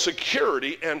Israel's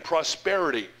security and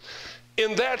prosperity.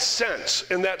 In that sense,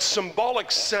 in that symbolic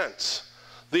sense,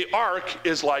 the ark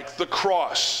is like the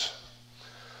cross.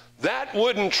 That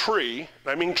wooden tree,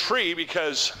 I mean tree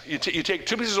because you take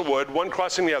two pieces of wood, one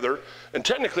crossing the other, and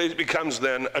technically it becomes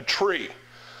then a tree.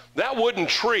 That wooden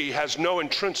tree has no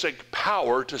intrinsic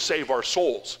power to save our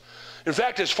souls. In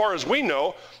fact, as far as we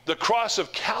know, the cross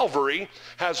of Calvary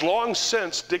has long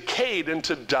since decayed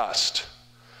into dust.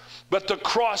 But the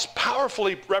cross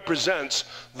powerfully represents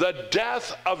the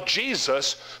death of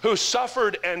Jesus, who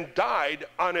suffered and died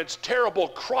on its terrible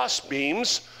cross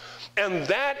beams, and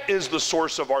that is the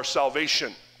source of our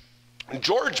salvation.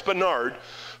 George Bernard,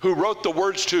 who wrote the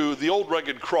words to the Old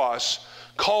Rugged Cross,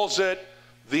 calls it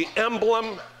the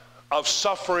emblem of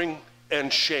suffering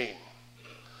and shame.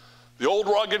 The Old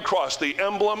Rugged Cross, the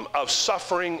emblem of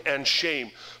suffering and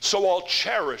shame. So I'll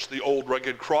cherish the Old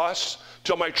Rugged Cross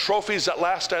till my trophies at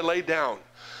last I lay down.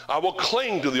 I will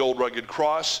cling to the Old Rugged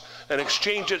Cross and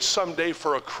exchange it someday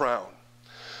for a crown.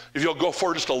 If you'll go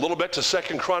forward just a little bit to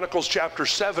 2 Chronicles chapter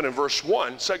 7 and verse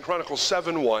 1, 2 Chronicles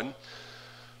 7:1.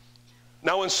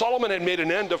 Now when Solomon had made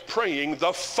an end of praying,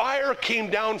 the fire came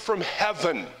down from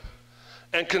heaven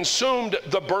and consumed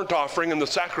the burnt offering and the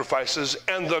sacrifices,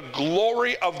 and the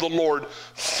glory of the Lord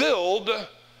filled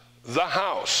the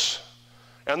house.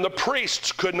 And the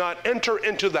priests could not enter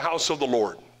into the house of the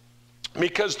Lord,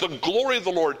 because the glory of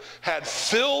the Lord had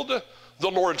filled the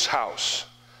Lord's house.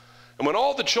 And when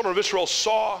all the children of Israel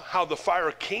saw how the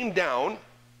fire came down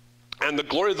and the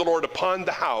glory of the Lord upon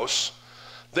the house,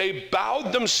 they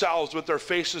bowed themselves with their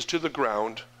faces to the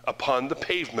ground upon the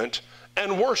pavement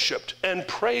and worshiped and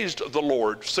praised the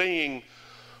Lord, saying,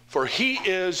 for he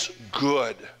is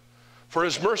good, for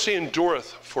his mercy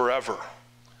endureth forever.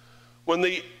 When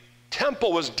the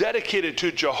temple was dedicated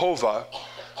to Jehovah,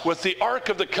 with the Ark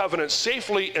of the Covenant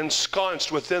safely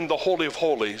ensconced within the Holy of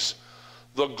Holies,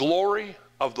 the glory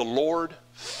of the Lord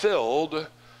filled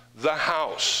the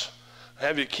house. I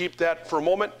have you keep that for a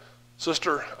moment.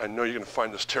 Sister, I know you're going to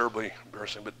find this terribly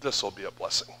embarrassing, but this will be a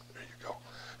blessing. There you go.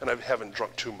 And I haven't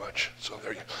drunk too much, so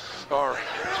there you go. All right.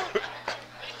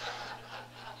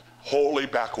 Holy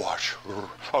backwash.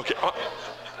 Okay.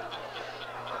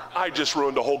 I just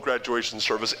ruined a whole graduation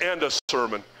service and a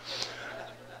sermon.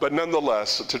 But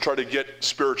nonetheless, to try to get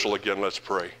spiritual again, let's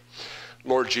pray.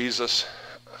 Lord Jesus,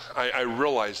 I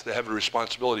realize the heavy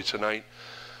responsibility tonight.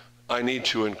 I need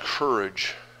to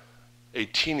encourage a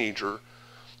teenager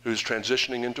who's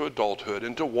transitioning into adulthood,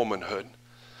 into womanhood.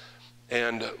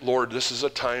 And Lord, this is a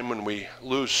time when we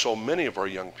lose so many of our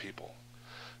young people.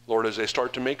 Lord, as they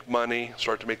start to make money,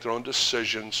 start to make their own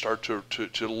decisions, start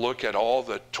to look at all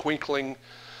the twinkling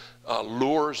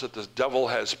lures that the devil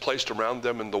has placed around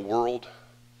them in the world.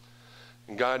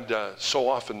 And God, so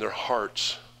often their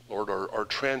hearts, Lord, are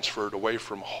transferred away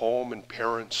from home and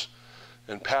parents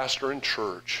and pastor and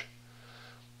church.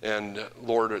 And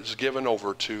Lord, it's given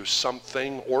over to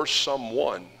something or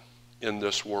someone in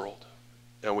this world.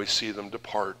 And we see them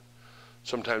depart,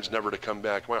 sometimes never to come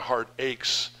back. My heart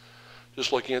aches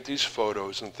just looking at these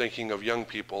photos and thinking of young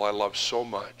people I love so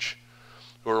much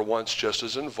who were once just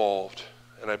as involved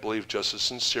and I believe just as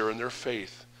sincere in their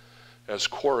faith as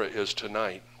Cora is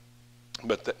tonight.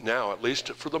 But that now, at least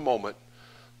for the moment,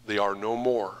 they are no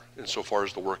more insofar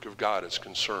as the work of God is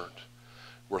concerned.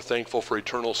 We're thankful for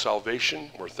eternal salvation.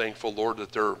 We're thankful, Lord,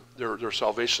 that their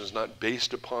salvation is not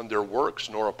based upon their works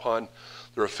nor upon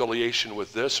their affiliation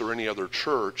with this or any other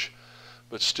church.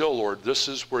 But still, Lord, this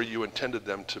is where you intended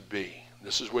them to be.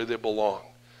 This is where they belong.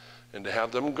 And to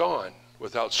have them gone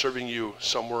without serving you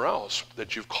somewhere else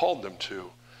that you've called them to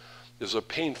is a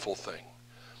painful thing.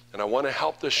 And I want to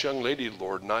help this young lady,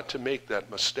 Lord, not to make that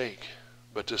mistake,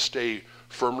 but to stay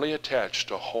firmly attached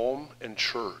to home and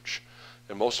church,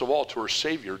 and most of all to her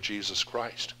Savior, Jesus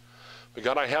Christ. But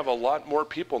God, I have a lot more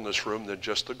people in this room than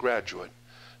just the graduate,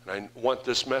 and I want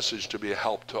this message to be a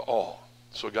help to all.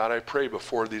 So God, I pray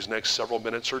before these next several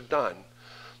minutes are done,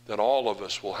 that all of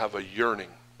us will have a yearning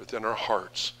within our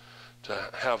hearts to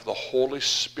have the Holy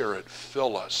Spirit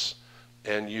fill us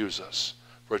and use us,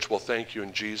 for which we'll thank you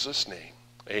in Jesus' name.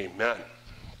 Amen.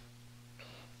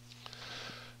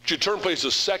 Would you turn please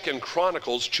to 2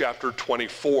 Chronicles chapter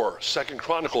 24. 2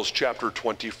 Chronicles chapter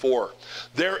 24.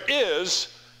 There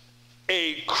is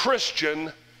a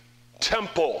Christian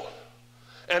temple,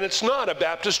 and it's not a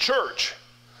Baptist church.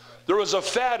 There was a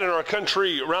fad in our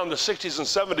country around the 60s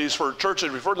and 70s for churches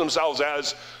that referred to themselves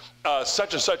as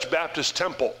such and such Baptist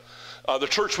temple. The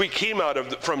church we came out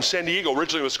of from San Diego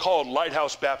originally was called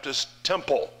Lighthouse Baptist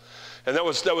Temple. And that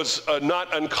was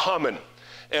not uncommon.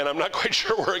 And I'm not quite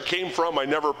sure where it came from. I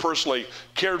never personally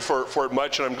cared for it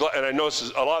much. And I'm glad, and I know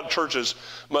a lot of churches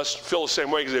must feel the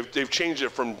same way because they've changed it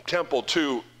from temple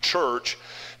to church.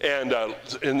 And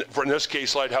in this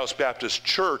case, Lighthouse Baptist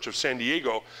Church of San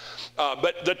Diego.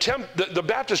 But the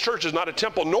Baptist church is not a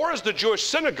temple, nor is the Jewish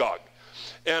synagogue.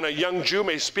 And a young Jew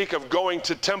may speak of going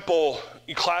to temple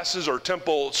classes or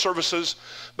temple services,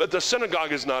 but the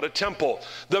synagogue is not a temple.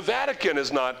 The Vatican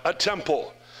is not a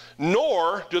temple,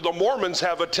 nor do the Mormons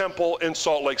have a temple in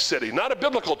Salt Lake City, not a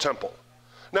biblical temple.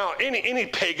 Now, any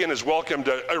pagan is welcome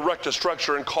to erect a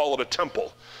structure and call it a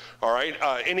temple, all right?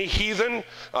 Any heathen,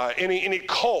 any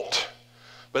cult,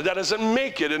 but that doesn't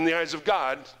make it in the eyes of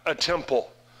God a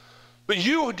temple. But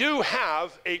you do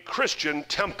have a Christian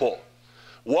temple.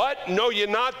 What? Know ye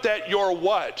not that your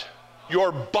what?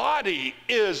 Your body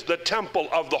is the temple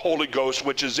of the Holy Ghost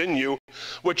which is in you,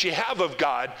 which ye have of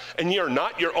God, and ye are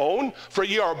not your own, for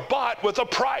ye are bought with a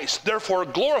price. Therefore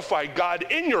glorify God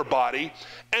in your body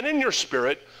and in your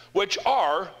spirit, which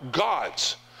are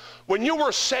God's. When you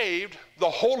were saved, the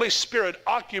Holy Spirit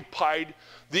occupied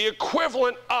the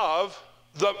equivalent of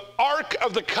the Ark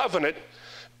of the Covenant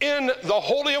in the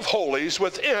Holy of Holies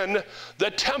within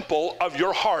the temple of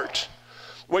your heart.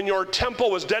 When your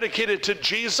temple was dedicated to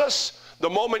Jesus, the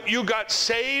moment you got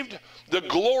saved, the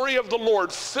glory of the Lord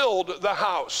filled the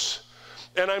house.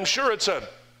 And I'm sure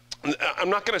I'm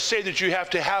not going to say that you have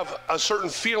to have a certain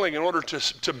feeling in order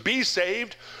to be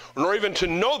saved, nor even to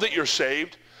know that you're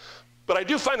saved. But I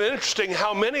do find it interesting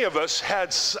how many of us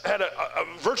had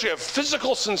virtually a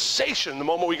physical sensation the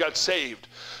moment we got saved.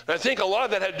 And I think a lot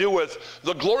of that had to do with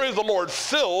the glory of the Lord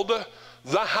filled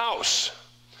the house.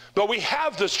 But we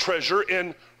have this treasure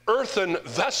in earthen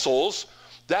vessels,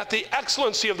 that the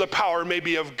excellency of the power may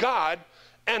be of God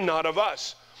and not of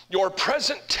us. Your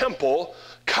present temple,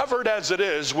 covered as it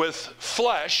is with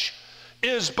flesh,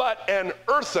 is but an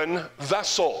earthen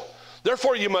vessel.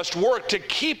 Therefore you must work to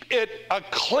keep it a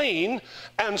clean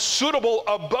and suitable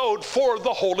abode for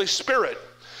the Holy Spirit.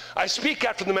 I speak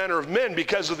after the manner of men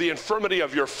because of the infirmity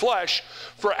of your flesh.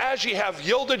 For as ye have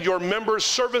yielded your members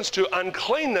servants to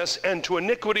uncleanness and to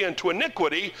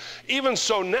iniquity, even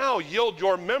so now yield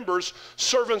your members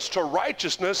servants to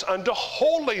righteousness unto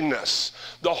holiness.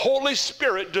 The Holy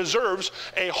Spirit deserves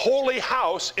a holy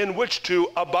house in which to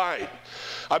abide.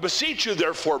 I beseech you,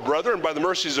 therefore, brethren, by the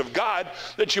mercies of God,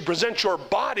 that you present your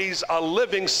bodies a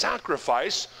living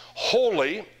sacrifice,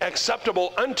 holy,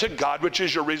 acceptable unto God, which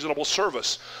is your reasonable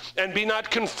service. And be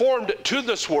not conformed to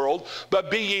this world,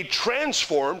 but be ye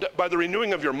transformed by the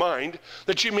renewing of your mind,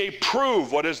 that ye may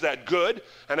prove what is that good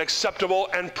and acceptable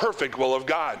and perfect will of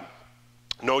God.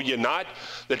 Know ye not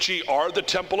that ye are the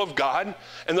temple of God,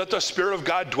 and that the Spirit of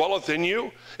God dwelleth in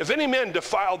you? If any man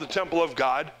defile the temple of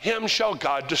God, him shall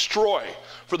God destroy.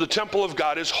 For the temple of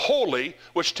God is holy,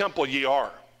 which temple ye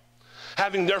are.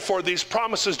 Having therefore these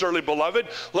promises, dearly beloved,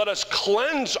 let us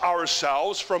cleanse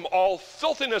ourselves from all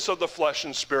filthiness of the flesh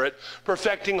and spirit,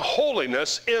 perfecting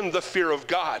holiness in the fear of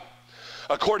God.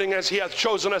 According as he hath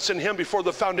chosen us in him before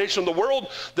the foundation of the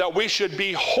world, that we should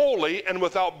be holy and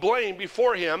without blame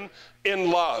before him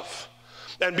in love.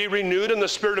 And be renewed in the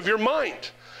spirit of your mind,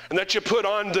 and that you put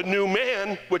on the new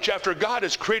man, which after God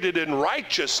is created in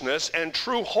righteousness and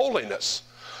true holiness.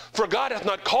 For God hath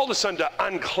not called us unto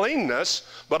uncleanness,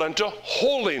 but unto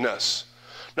holiness.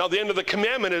 Now the end of the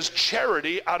commandment is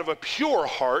charity out of a pure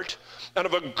heart, and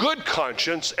of a good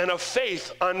conscience, and of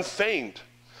faith unfeigned.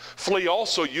 Flee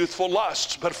also youthful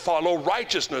lusts, but follow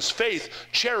righteousness, faith,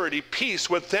 charity, peace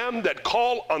with them that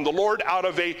call on the Lord out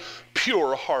of a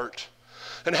pure heart.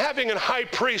 And having a high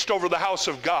priest over the house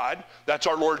of God, that's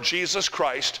our Lord Jesus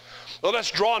Christ, let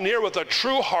us draw near with a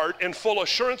true heart in full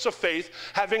assurance of faith,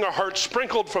 having our hearts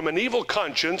sprinkled from an evil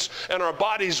conscience and our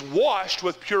bodies washed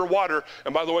with pure water.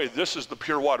 And by the way, this is the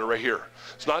pure water right here.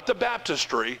 It's not the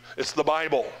baptistry, it's the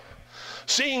Bible.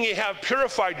 Seeing ye have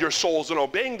purified your souls in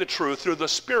obeying the truth through the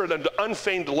Spirit and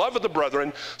unfeigned love of the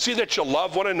brethren, see that you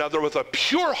love one another with a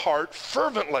pure heart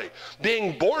fervently,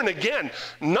 being born again,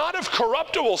 not of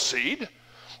corruptible seed,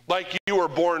 like you were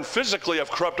born physically of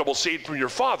corruptible seed from your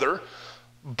father,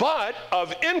 but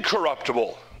of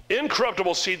incorruptible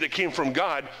seed that came from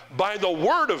God by the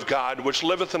word of God, which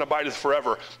liveth and abideth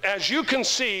forever. As you can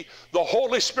see, the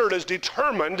Holy Spirit is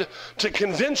determined to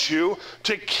convince you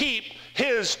to keep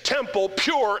his temple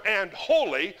pure and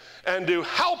holy, and to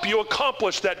help you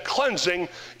accomplish that cleansing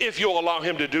if you allow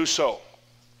him to do so.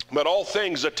 But all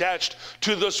things attached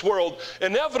to this world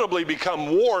inevitably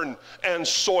become worn and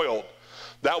soiled.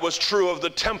 That was true of the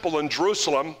temple in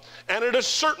Jerusalem, and it is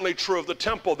certainly true of the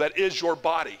temple that is your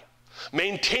body.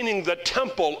 Maintaining the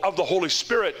temple of the Holy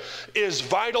Spirit is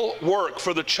vital work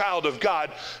for the child of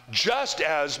God, just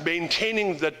as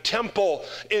maintaining the temple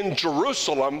in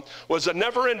Jerusalem was a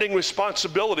never-ending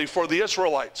responsibility for the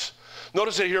Israelites.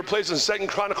 Notice it here plays in 2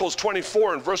 Chronicles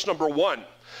 24 and verse number 1.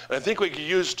 And I think we could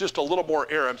use just a little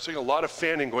more air. I'm seeing a lot of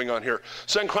fanning going on here.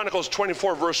 2 Chronicles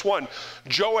 24 verse 1.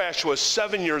 Joash was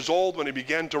 7 years old when he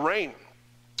began to reign.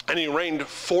 And he reigned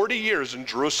 40 years in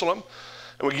Jerusalem.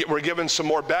 And we're given some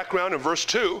more background in verse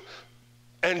 2.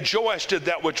 And Joash did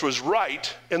that which was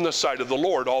right in the sight of the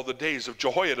Lord all the days of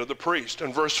Jehoiada the priest.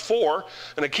 And verse 4,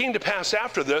 and it came to pass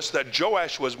after this that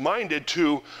Joash was minded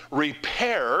to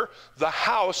repair the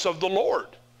house of the Lord.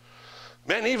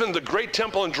 Man, even the great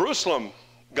temple in Jerusalem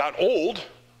got old,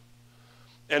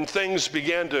 and things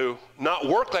began to not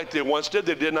work like they once did.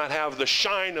 They did not have the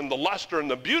shine and the luster and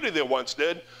the beauty they once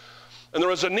did. And there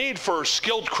was a need for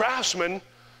skilled craftsmen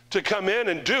to come in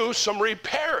and do some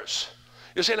repairs.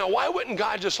 You say, now why wouldn't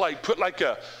God just like put like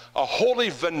a holy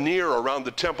veneer around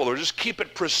the temple, or just keep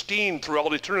it pristine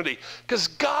throughout eternity? Because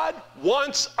God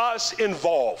wants us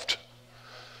involved.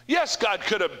 Yes, God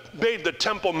could have made the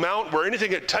Temple Mount where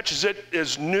anything that touches it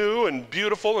is new and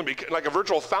beautiful and like a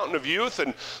virtual fountain of youth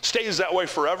and stays that way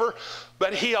forever.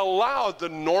 But he allowed the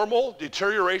normal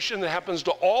deterioration that happens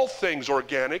to all things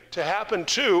organic to happen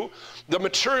to the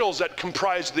materials that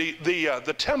comprise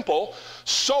the temple,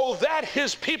 so that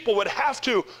his people would have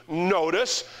to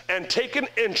notice and take an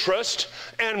interest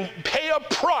and pay a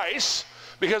price.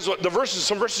 Because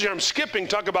some verses here I'm skipping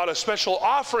talk about a special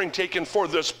offering taken for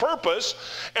this purpose,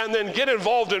 and then get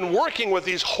involved in working with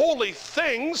these holy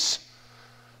things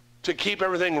to keep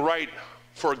everything right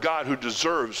for a God who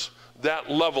deserves that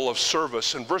level of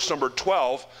service. In verse number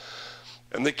 12,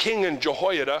 and the king and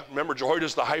Jehoiada, remember Jehoiada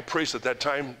is the high priest at that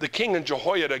time, the king and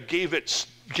Jehoiada gave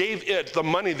it the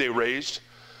money they raised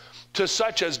to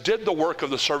such as did the work of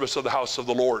the service of the house of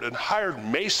the Lord, and hired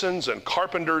masons and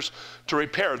carpenters to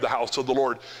repair the house of the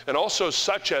Lord, and also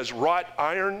such as wrought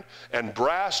iron and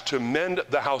brass to mend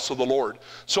the house of the Lord.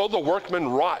 So the workmen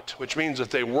wrought, which means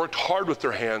that they worked hard with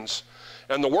their hands,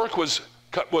 and the work was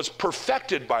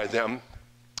perfected by them,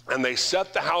 and they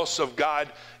set the house of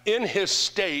God in his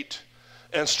state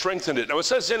and strengthened it. Now it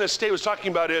says in his state, was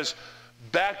talking about is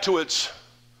back to its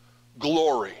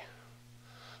glory.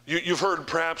 You've heard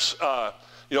perhaps,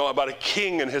 about a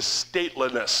king and his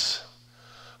stateliness.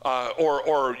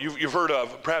 Or you've heard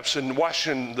of, perhaps in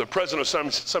Washington, the president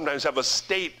sometimes have a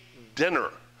state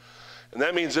dinner. And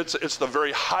that means it's the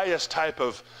very highest type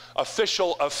of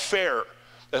official affair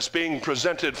that's being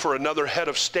presented for another head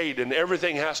of state, and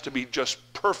everything has to be just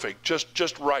perfect,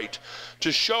 just right,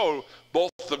 to show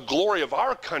both the glory of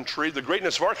our country, the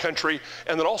greatness of our country,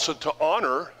 and then also to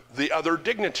honor the other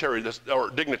dignitaries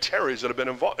that have been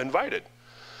invited.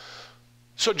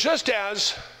 So just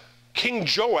as King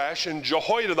Joash and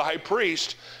Jehoiada the high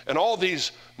priest and all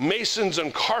these masons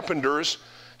and carpenters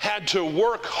had to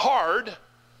work hard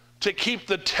to keep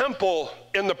the temple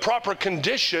in the proper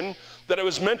condition that it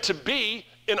was meant to be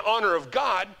in honor of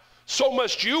God, so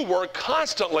must you work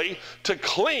constantly to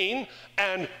clean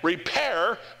and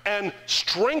repair and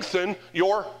strengthen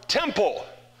your temple.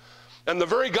 And the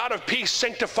very God of peace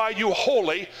sanctify you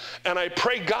wholly. And I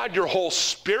pray, God, your whole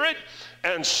spirit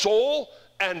and soul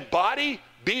and body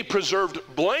be preserved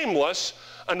blameless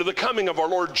unto the coming of our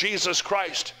Lord Jesus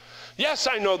Christ. Yes,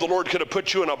 I know the Lord could have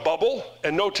put you in a bubble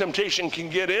and no temptation can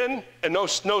get in, and no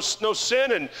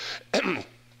sin, and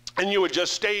and you would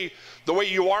just stay the way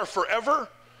you are forever.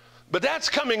 But that's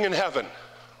coming in heaven.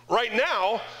 Right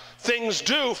now, things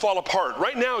do fall apart.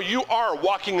 Right now, you are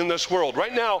walking in this world.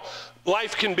 Right now,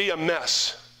 life can be a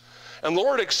mess. And the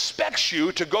Lord expects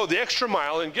you to go the extra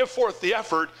mile and give forth the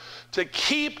effort to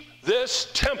keep this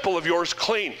temple of yours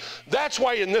clean. That's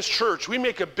why in this church we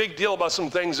make a big deal about some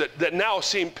things that now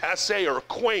seem passé or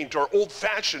quaint or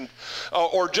old-fashioned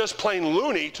or just plain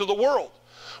loony to the world.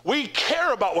 We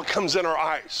care about what comes in our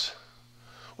eyes.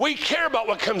 We care about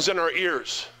what comes in our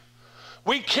ears.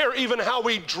 We care even how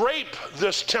we drape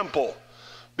this temple,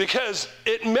 because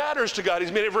it matters to God.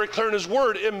 He's made it very clear in his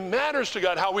word. It matters to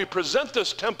God how we present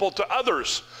this temple to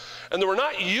others, and that we're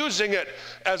not using it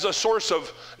as a source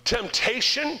of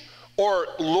temptation or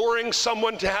luring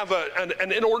someone to have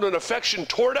an inordinate affection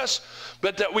toward us,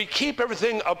 but that we keep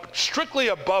everything up strictly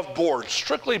above board,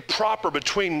 strictly proper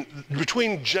between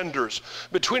genders,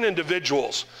 between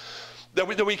individuals.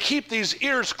 That we keep these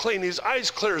ears clean, these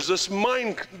eyes clear, this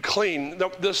mind clean,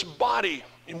 this body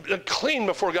clean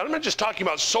before God. I'm not just talking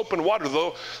about soap and water,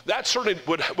 though. That certainly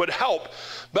would help.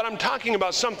 But I'm talking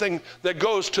about something that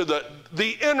goes to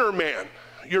the inner man,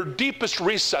 your deepest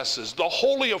recesses, the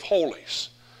Holy of Holies.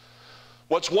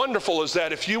 What's wonderful is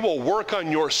that if you will work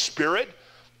on your spirit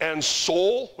and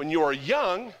soul when you are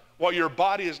young, while your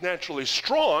body is naturally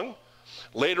strong,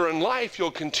 later in life you'll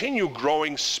continue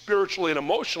growing spiritually and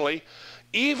emotionally,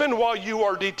 even while you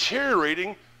are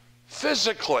deteriorating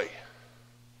physically.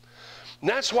 And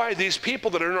that's why these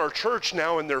people that are in our church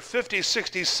now in their 50s,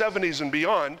 60s, 70s, and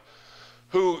beyond,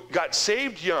 who got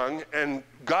saved young and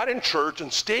got in church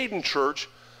and stayed in church,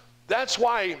 that's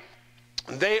why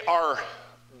they are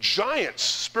giants,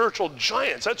 spiritual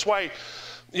giants. That's why,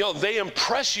 they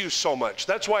impress you so much.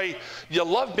 That's why you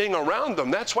love being around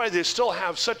them. That's why they still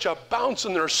have such a bounce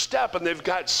in their step, and they've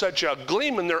got such a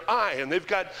gleam in their eye, and they've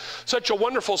got such a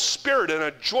wonderful spirit and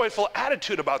a joyful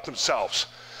attitude about themselves.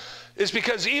 It's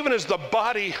because even as the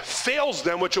body fails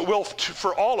them, which it will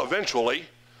for all eventually,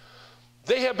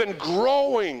 they have been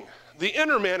growing. The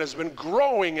inner man has been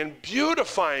growing and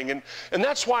beautifying, and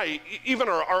that's why even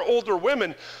our older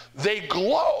women, they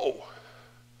glow.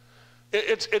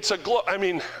 It's a glow. I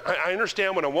mean, I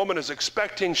understand when a woman is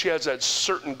expecting, she has that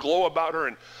certain glow about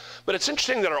her, but it's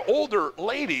interesting that our older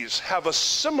ladies have a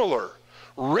similar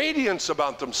radiance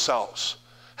about themselves,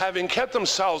 having kept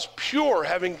themselves pure,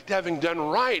 having done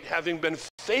right, having been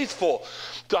faithful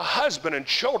to husband and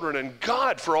children and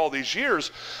God for all these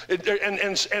years,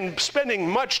 and spending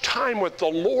much time with the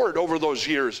Lord over those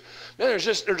years. Man,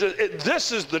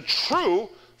 this is the true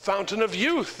fountain of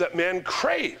youth that man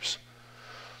craves.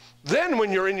 Then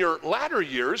when you're in your latter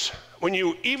years, when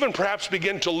you even perhaps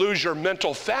begin to lose your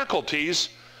mental faculties,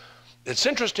 it's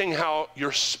interesting how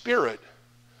your spirit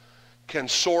can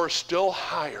soar still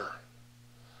higher.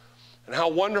 And how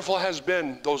wonderful has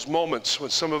been those moments when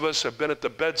some of us have been at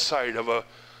the bedside of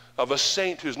a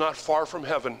saint who's not far from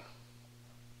heaven.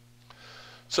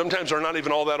 Sometimes they're not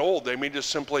even all that old. They may just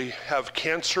simply have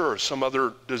cancer or some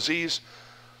other disease.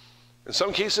 In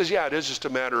some cases, yeah, it is just a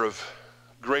matter of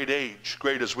great age,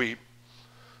 great as we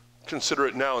consider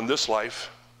it now in this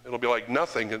life. It'll be like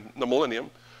nothing in the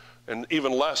millennium, and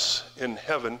even less in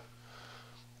heaven.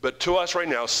 But to us right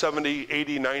now, 70,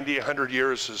 80, 90, 100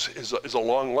 years is a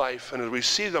long life. And as we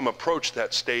see them approach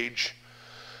that stage,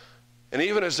 and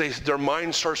even as their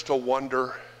mind starts to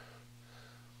wander,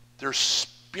 their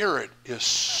spirit is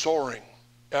soaring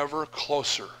ever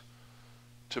closer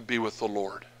to be with the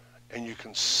Lord. And you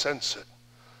can sense it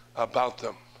about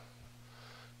them.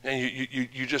 And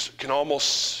you just can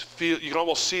almost feel, you can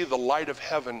almost see the light of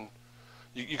heaven.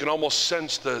 You can almost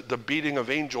sense the beating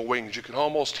of angel wings. You can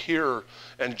almost hear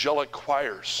angelic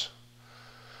choirs.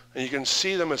 And you can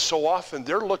see them as so often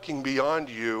they're looking beyond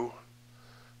you,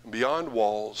 and beyond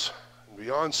walls, and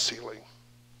beyond ceiling.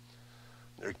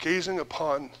 They're gazing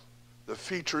upon the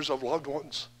features of loved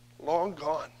ones long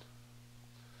gone.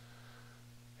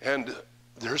 And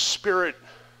their spirit,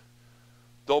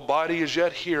 though body is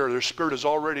yet here, their spirit is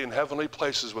already in heavenly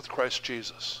places with Christ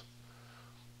Jesus.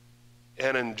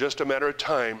 And in just a matter of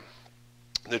time,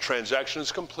 the transaction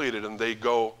is completed and they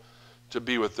go to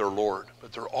be with their Lord.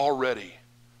 But they're already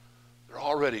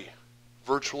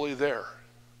virtually there.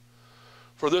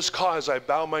 For this cause I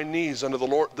bow my knees unto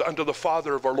the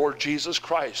Father of our Lord Jesus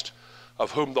Christ,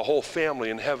 of whom the whole family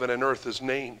in heaven and earth is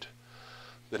named,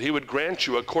 that he would grant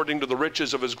you, according to the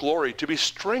riches of his glory, to be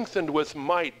strengthened with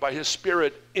might by his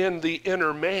Spirit in the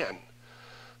inner man,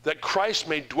 that Christ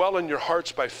may dwell in your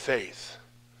hearts by faith,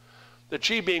 that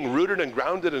ye, being rooted and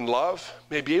grounded in love,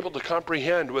 may be able to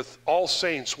comprehend with all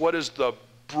saints what is the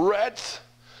breadth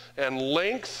and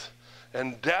length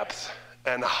and depth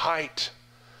and height.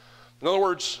 In other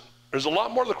words, there's a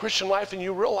lot more to the Christian life than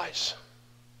you realize.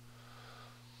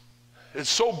 It's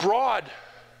so broad,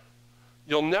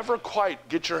 you'll never quite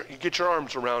get your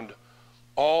arms around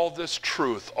all this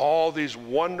truth, all these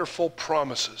wonderful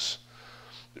promises.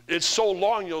 It's so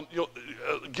long,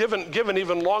 given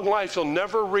even long life, you'll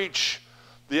never reach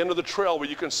the end of the trail where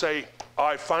you can say,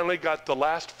 I finally got the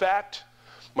last fact.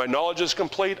 My knowledge is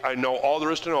complete. I know all there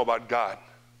is to know about God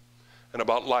and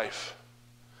about life.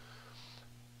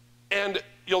 And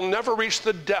you'll never reach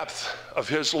the depth of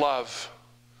his love.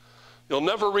 You'll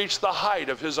never reach the height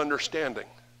of his understanding.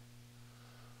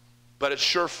 But it's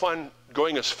sure fun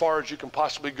going as far as you can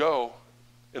possibly go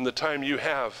in the time you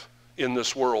have in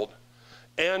this world,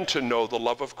 and to know the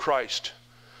love of Christ,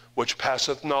 which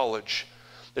passeth knowledge,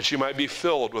 that you might be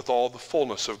filled with all the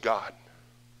fullness of God.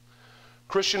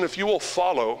 Christian, if you will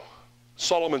follow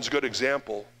Solomon's good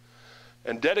example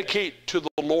and dedicate to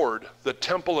the Lord the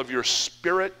temple of your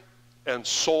spirit and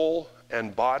soul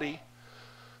and body,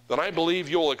 then I believe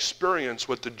you'll experience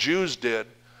what the Jews did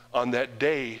on that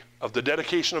day of the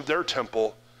dedication of their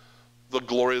temple. The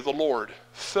glory of the Lord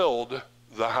filled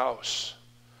the house.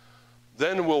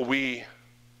 Then will we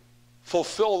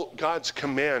fulfill God's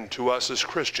command to us as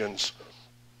Christians,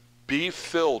 be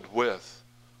filled with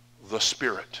the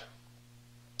Spirit.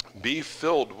 Be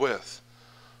filled with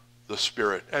the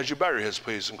Spirit. As you bow your heads,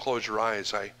 please, and close your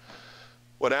eyes, I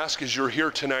would ask, as you're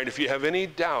here tonight, if you have any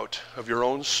doubt of your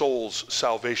own soul's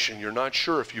salvation, you're not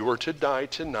sure if you were to die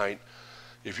tonight,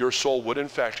 if your soul would in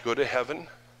fact go to heaven,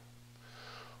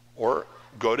 or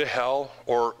go to hell,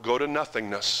 or go to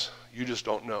nothingness, you just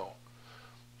don't know.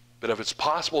 But if it's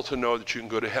possible to know that you can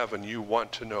go to heaven, you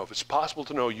want to know. If it's possible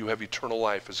to know you have eternal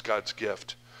life as God's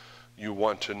gift, you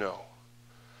want to know.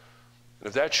 And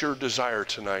if that's your desire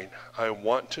tonight, I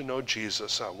want to know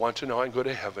Jesus. I want to know I can go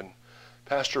to heaven.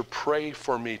 Pastor, pray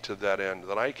for me to that end,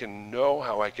 that I can know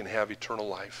how I can have eternal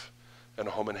life and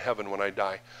a home in heaven when I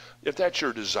die. If that's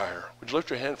your desire, would you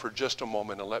lift your hand for just a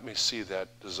moment and let me see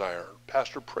that desire?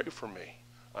 Pastor, pray for me.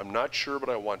 I'm not sure, but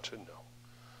I want to know.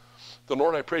 The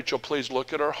Lord, I pray that you'll please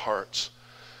look at our hearts.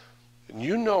 And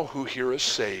you know who here is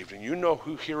saved, and you know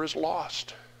who here is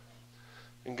lost.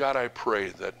 And God, I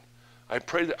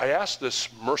ask this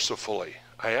mercifully.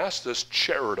 I ask this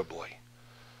charitably.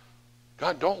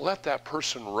 God, don't let that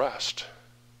person rest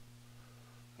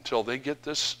until they get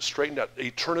this straightened out.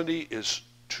 Eternity is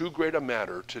too great a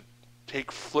matter to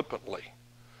take flippantly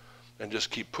and just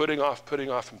keep putting off,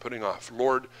 and putting off.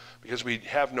 Lord, because we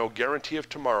have no guarantee of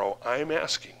tomorrow, I'm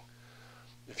asking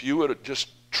if you would just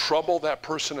trouble that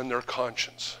person in their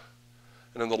conscience,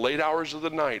 and in the late hours of the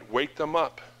night, wake them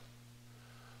up.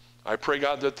 I pray,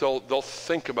 God, that they'll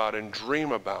think about and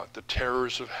dream about the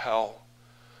terrors of hell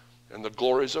and the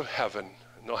glories of heaven,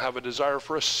 and they'll have a desire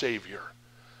for a Savior.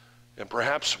 And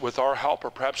perhaps with our help, or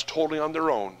perhaps totally on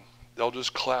their own, they'll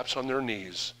just collapse on their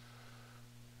knees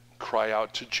and cry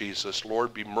out to Jesus,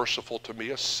 Lord, be merciful to me,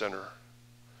 a sinner.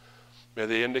 May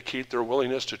they indicate their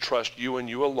willingness to trust you and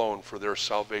you alone for their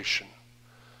salvation.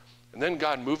 And then,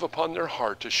 God, move upon their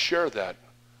heart to share that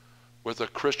with a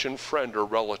Christian friend or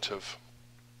relative,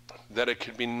 that it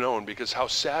can be known, because how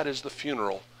sad is the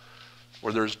funeral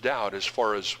where there's doubt as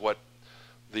far as what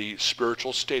the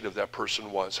spiritual state of that person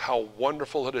was. How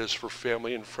wonderful it is for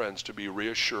family and friends to be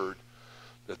reassured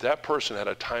that that person had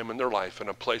a time in their life and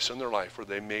a place in their life where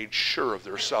they made sure of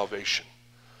their salvation.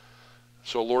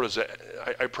 So Lord,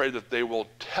 I pray that they will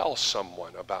tell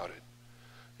someone about it.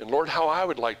 And Lord, how I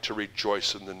would like to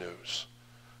rejoice in the news.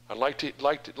 I'd like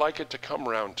it to come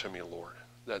around to me, Lord,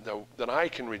 that I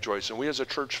can rejoice, and we as a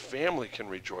church family can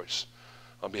rejoice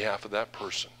on behalf of that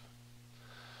person.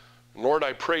 And Lord,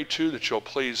 I pray too that you'll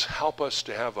please help us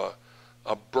to have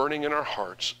a burning in our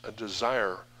hearts, a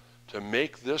desire to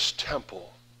make this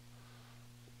temple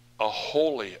a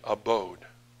holy abode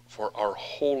for our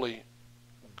Holy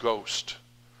Ghost,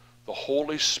 the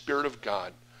Holy Spirit of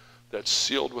God that's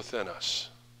sealed within us,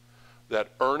 that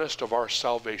earnest of our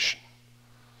salvation,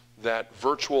 that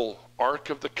virtual Ark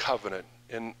of the Covenant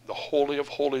in the Holy of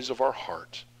Holies of our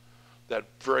heart, that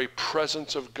very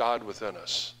presence of God within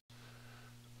us.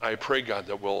 I pray, God,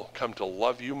 that we'll come to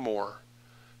love you more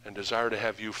and desire to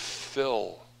have you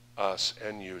fill us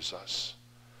and use us.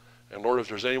 And Lord, if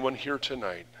there's anyone here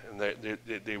tonight and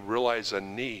they realize a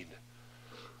need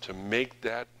to make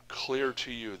that clear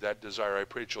to you, that desire, I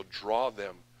pray that you'll draw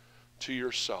them to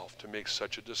yourself to make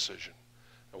such a decision.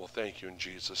 And we'll thank you in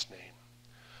Jesus' name.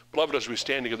 Beloved, as we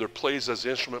stand together, please, as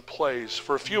the instrument plays,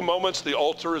 for a few moments the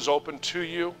altar is open to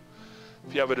you.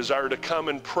 If you have a desire to come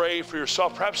and pray for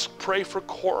yourself, perhaps pray for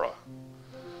Cora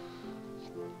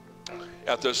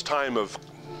at this time of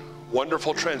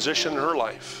wonderful transition in her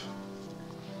life.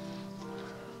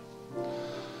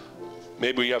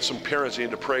 Maybe you have some parents who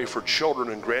need to pray for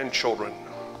children and grandchildren,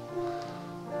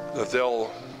 that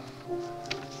they'll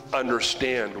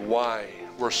understand why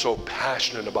we're so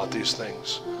passionate about these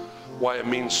things, why it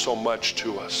means so much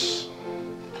to us,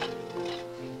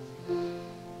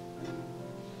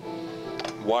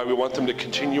 why we want them to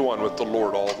continue on with the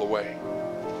Lord all the way.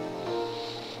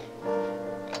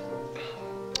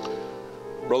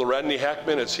 Brother Rodney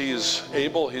Hackman, as he's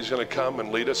able, he's going to come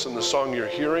and lead us in the song you're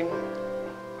hearing.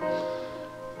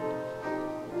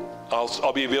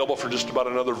 I'll be available for just about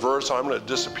another verse. I'm going to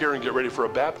disappear and get ready for a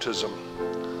baptism.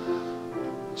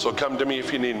 So come to me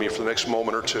if you need me for the next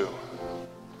moment or two.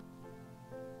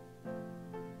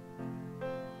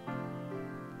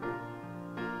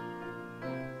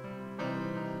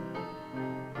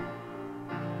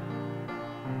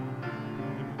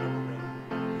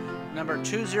 Number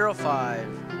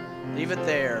 205, leave it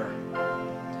there.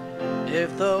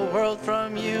 If the world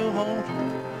from you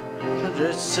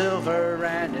it's silver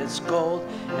and it's gold,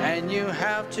 and you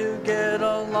have to get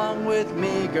along with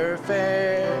meager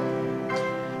fare,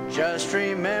 just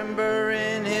remember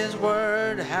in his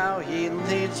word how he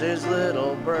leads his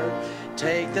little bird.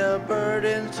 Take the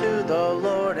burden to the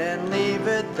Lord and leave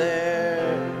it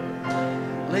there.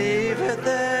 Leave it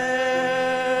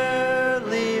there,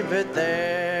 leave it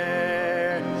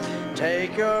there.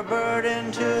 Take your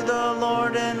burden to the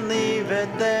Lord and leave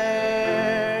it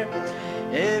there.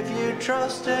 If you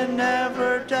trust and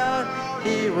never doubt,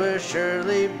 he will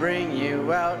surely bring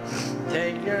you out.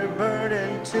 Take your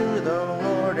burden to the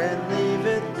Lord and leave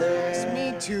it there. It's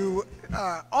me to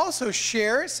also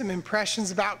share some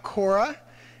impressions about Cora,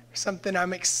 something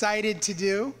I'm excited to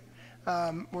do.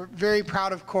 We're very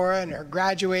proud of Cora and her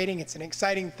graduating. It's an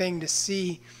exciting thing to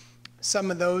see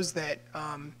some of those that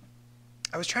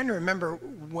I was trying to remember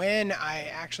when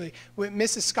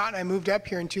Mrs. Scott and I moved up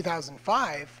here in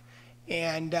 2005.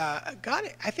 And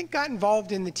I think got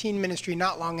involved in the teen ministry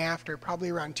not long after, probably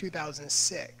around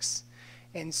 2006.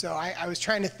 And so I was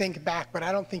trying to think back, but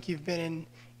I don't think you've been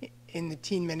in the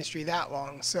teen ministry that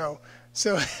long. So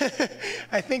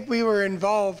I think we were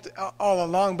involved all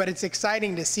along, but it's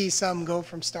exciting to see some go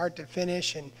from start to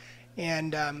finish.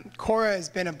 And Cora has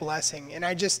been a blessing. And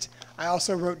I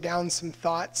also wrote down some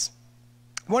thoughts.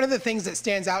 One of the things that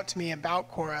stands out to me about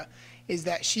Cora is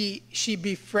that she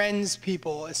befriends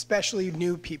people, especially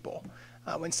new people.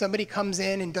 When somebody comes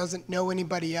in and doesn't know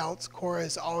anybody else, Cora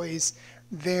is always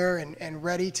there and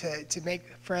ready to make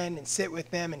a friend and sit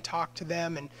with them and talk to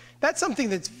them. And that's something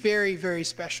that's very, very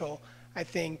special, I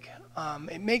think.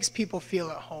 It makes people feel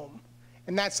at home.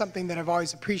 And that's something that I've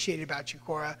always appreciated about you,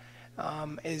 Cora,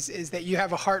 is that you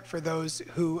have a heart for those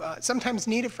who sometimes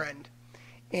need a friend.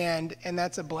 And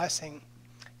that's a blessing.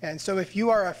 And so if you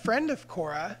are a friend of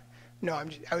Cora, no,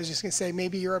 I was just going to say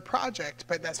maybe you're a project,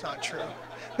 but that's not true.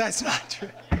 That's not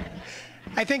true.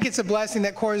 I think it's a blessing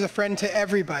that Cora is a friend to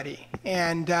everybody.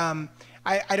 And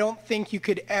I don't think you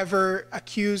could ever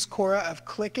accuse Cora of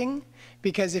cliquing,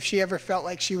 because if she ever felt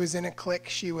like she was in a clique,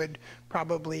 she would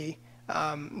probably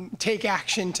take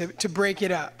action to break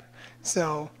it up.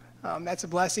 So that's a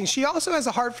blessing. She also has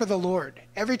a heart for the Lord.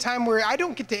 Every time I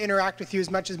don't get to interact with you as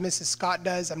much as Mrs. Scott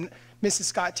does. Mrs.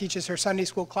 Scott teaches her Sunday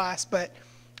school class, but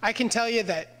I can tell you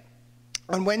that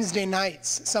on Wednesday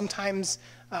nights, sometimes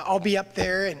I'll be up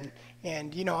there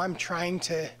and you know, I'm trying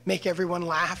to make everyone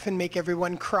laugh and make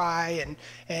everyone cry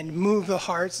and move the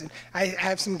hearts. And I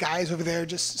have some guys over there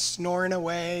just snoring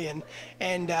away.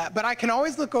 But I can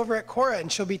always look over at Cora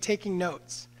and she'll be taking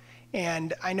notes.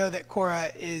 And I know that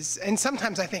Cora is, and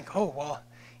sometimes I think, oh, well,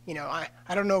 you know,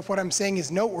 I don't know if what I'm saying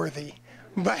is noteworthy,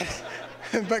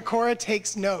 but Cora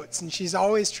takes notes, and she's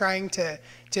always trying to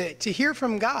hear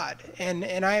from God,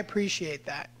 and I appreciate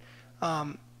that.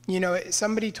 You know,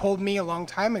 somebody told me a long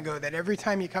time ago that every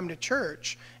time you come to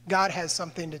church, God has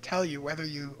something to tell you, whether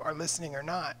you are listening or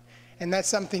not. And that's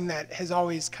something that has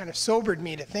always kind of sobered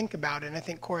me to think about, and I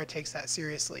think Cora takes that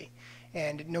seriously.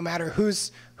 And no matter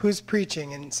who's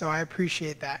preaching, and so I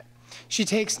appreciate that. She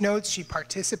takes notes, she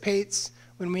participates.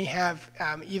 When we have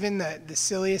even the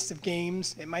silliest of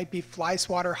games, it might be fly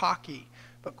swatter hockey,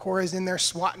 but Cora's in there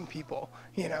swatting people,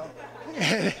 you know,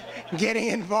 getting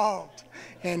involved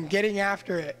and getting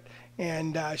after it.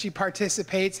 And she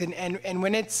participates, and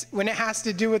when it has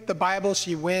to do with the Bible,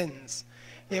 she wins.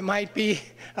 It might be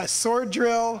a sword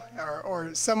drill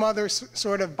or some other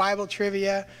sort of Bible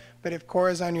trivia, but if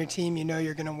Cora's on your team, you know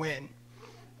you're going to win.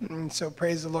 And so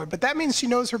praise the Lord. But that means she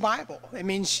knows her Bible. It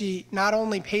means she not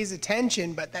only pays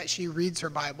attention, but that she reads her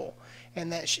Bible.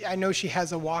 And that I know she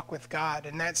has a walk with God.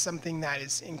 And that's something that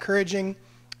is encouraging.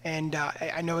 And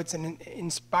I know it's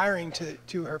inspiring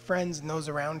to her friends and those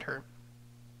around her.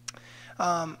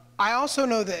 I also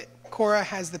know that Cora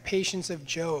has the patience of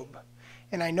Job.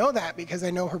 And I know that because I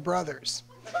know her brothers.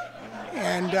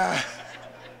 And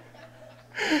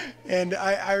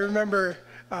I remember,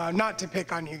 not to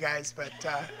pick on you guys, but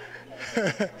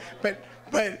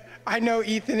I know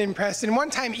Ethan and Preston. One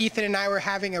time Ethan and I were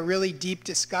having a really deep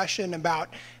discussion about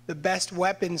the best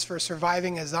weapons for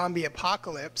surviving a zombie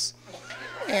apocalypse.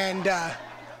 And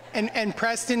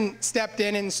Preston stepped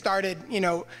in and started,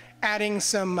 adding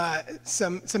some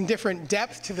different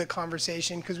depth to the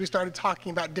conversation, because we started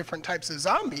talking about different types of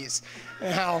zombies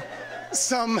and how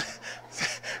some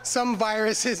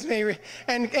viruses may,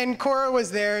 and Cora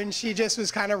was there, and she just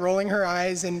was kind of rolling her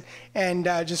eyes and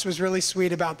just was really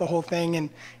sweet about the whole thing.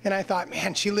 And I thought,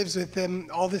 man, she lives with them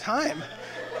all the time.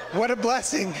 What a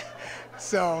blessing.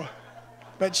 So,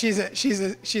 but she's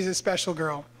a special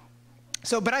girl.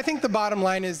 So, but I think the bottom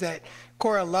line is that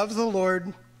Cora loves the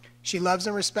Lord. She loves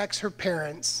and respects her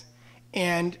parents,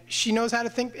 and she knows how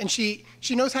to think, and she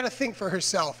knows how to think for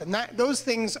herself. And those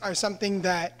things are something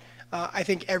that I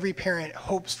think every parent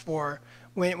hopes for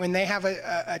when they have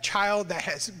a child that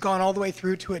has gone all the way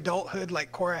through to adulthood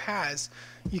like Cora has.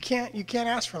 You can't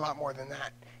ask for a lot more than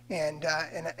that. And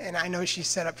I know she's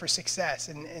set up for success,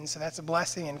 and so that's a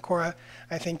blessing. And Cora,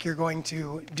 I think you're going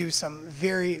to do some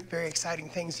very, very exciting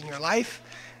things in your life.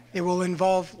 It will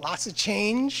involve lots of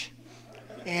change,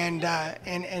 and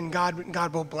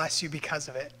God will bless you because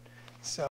of it. So.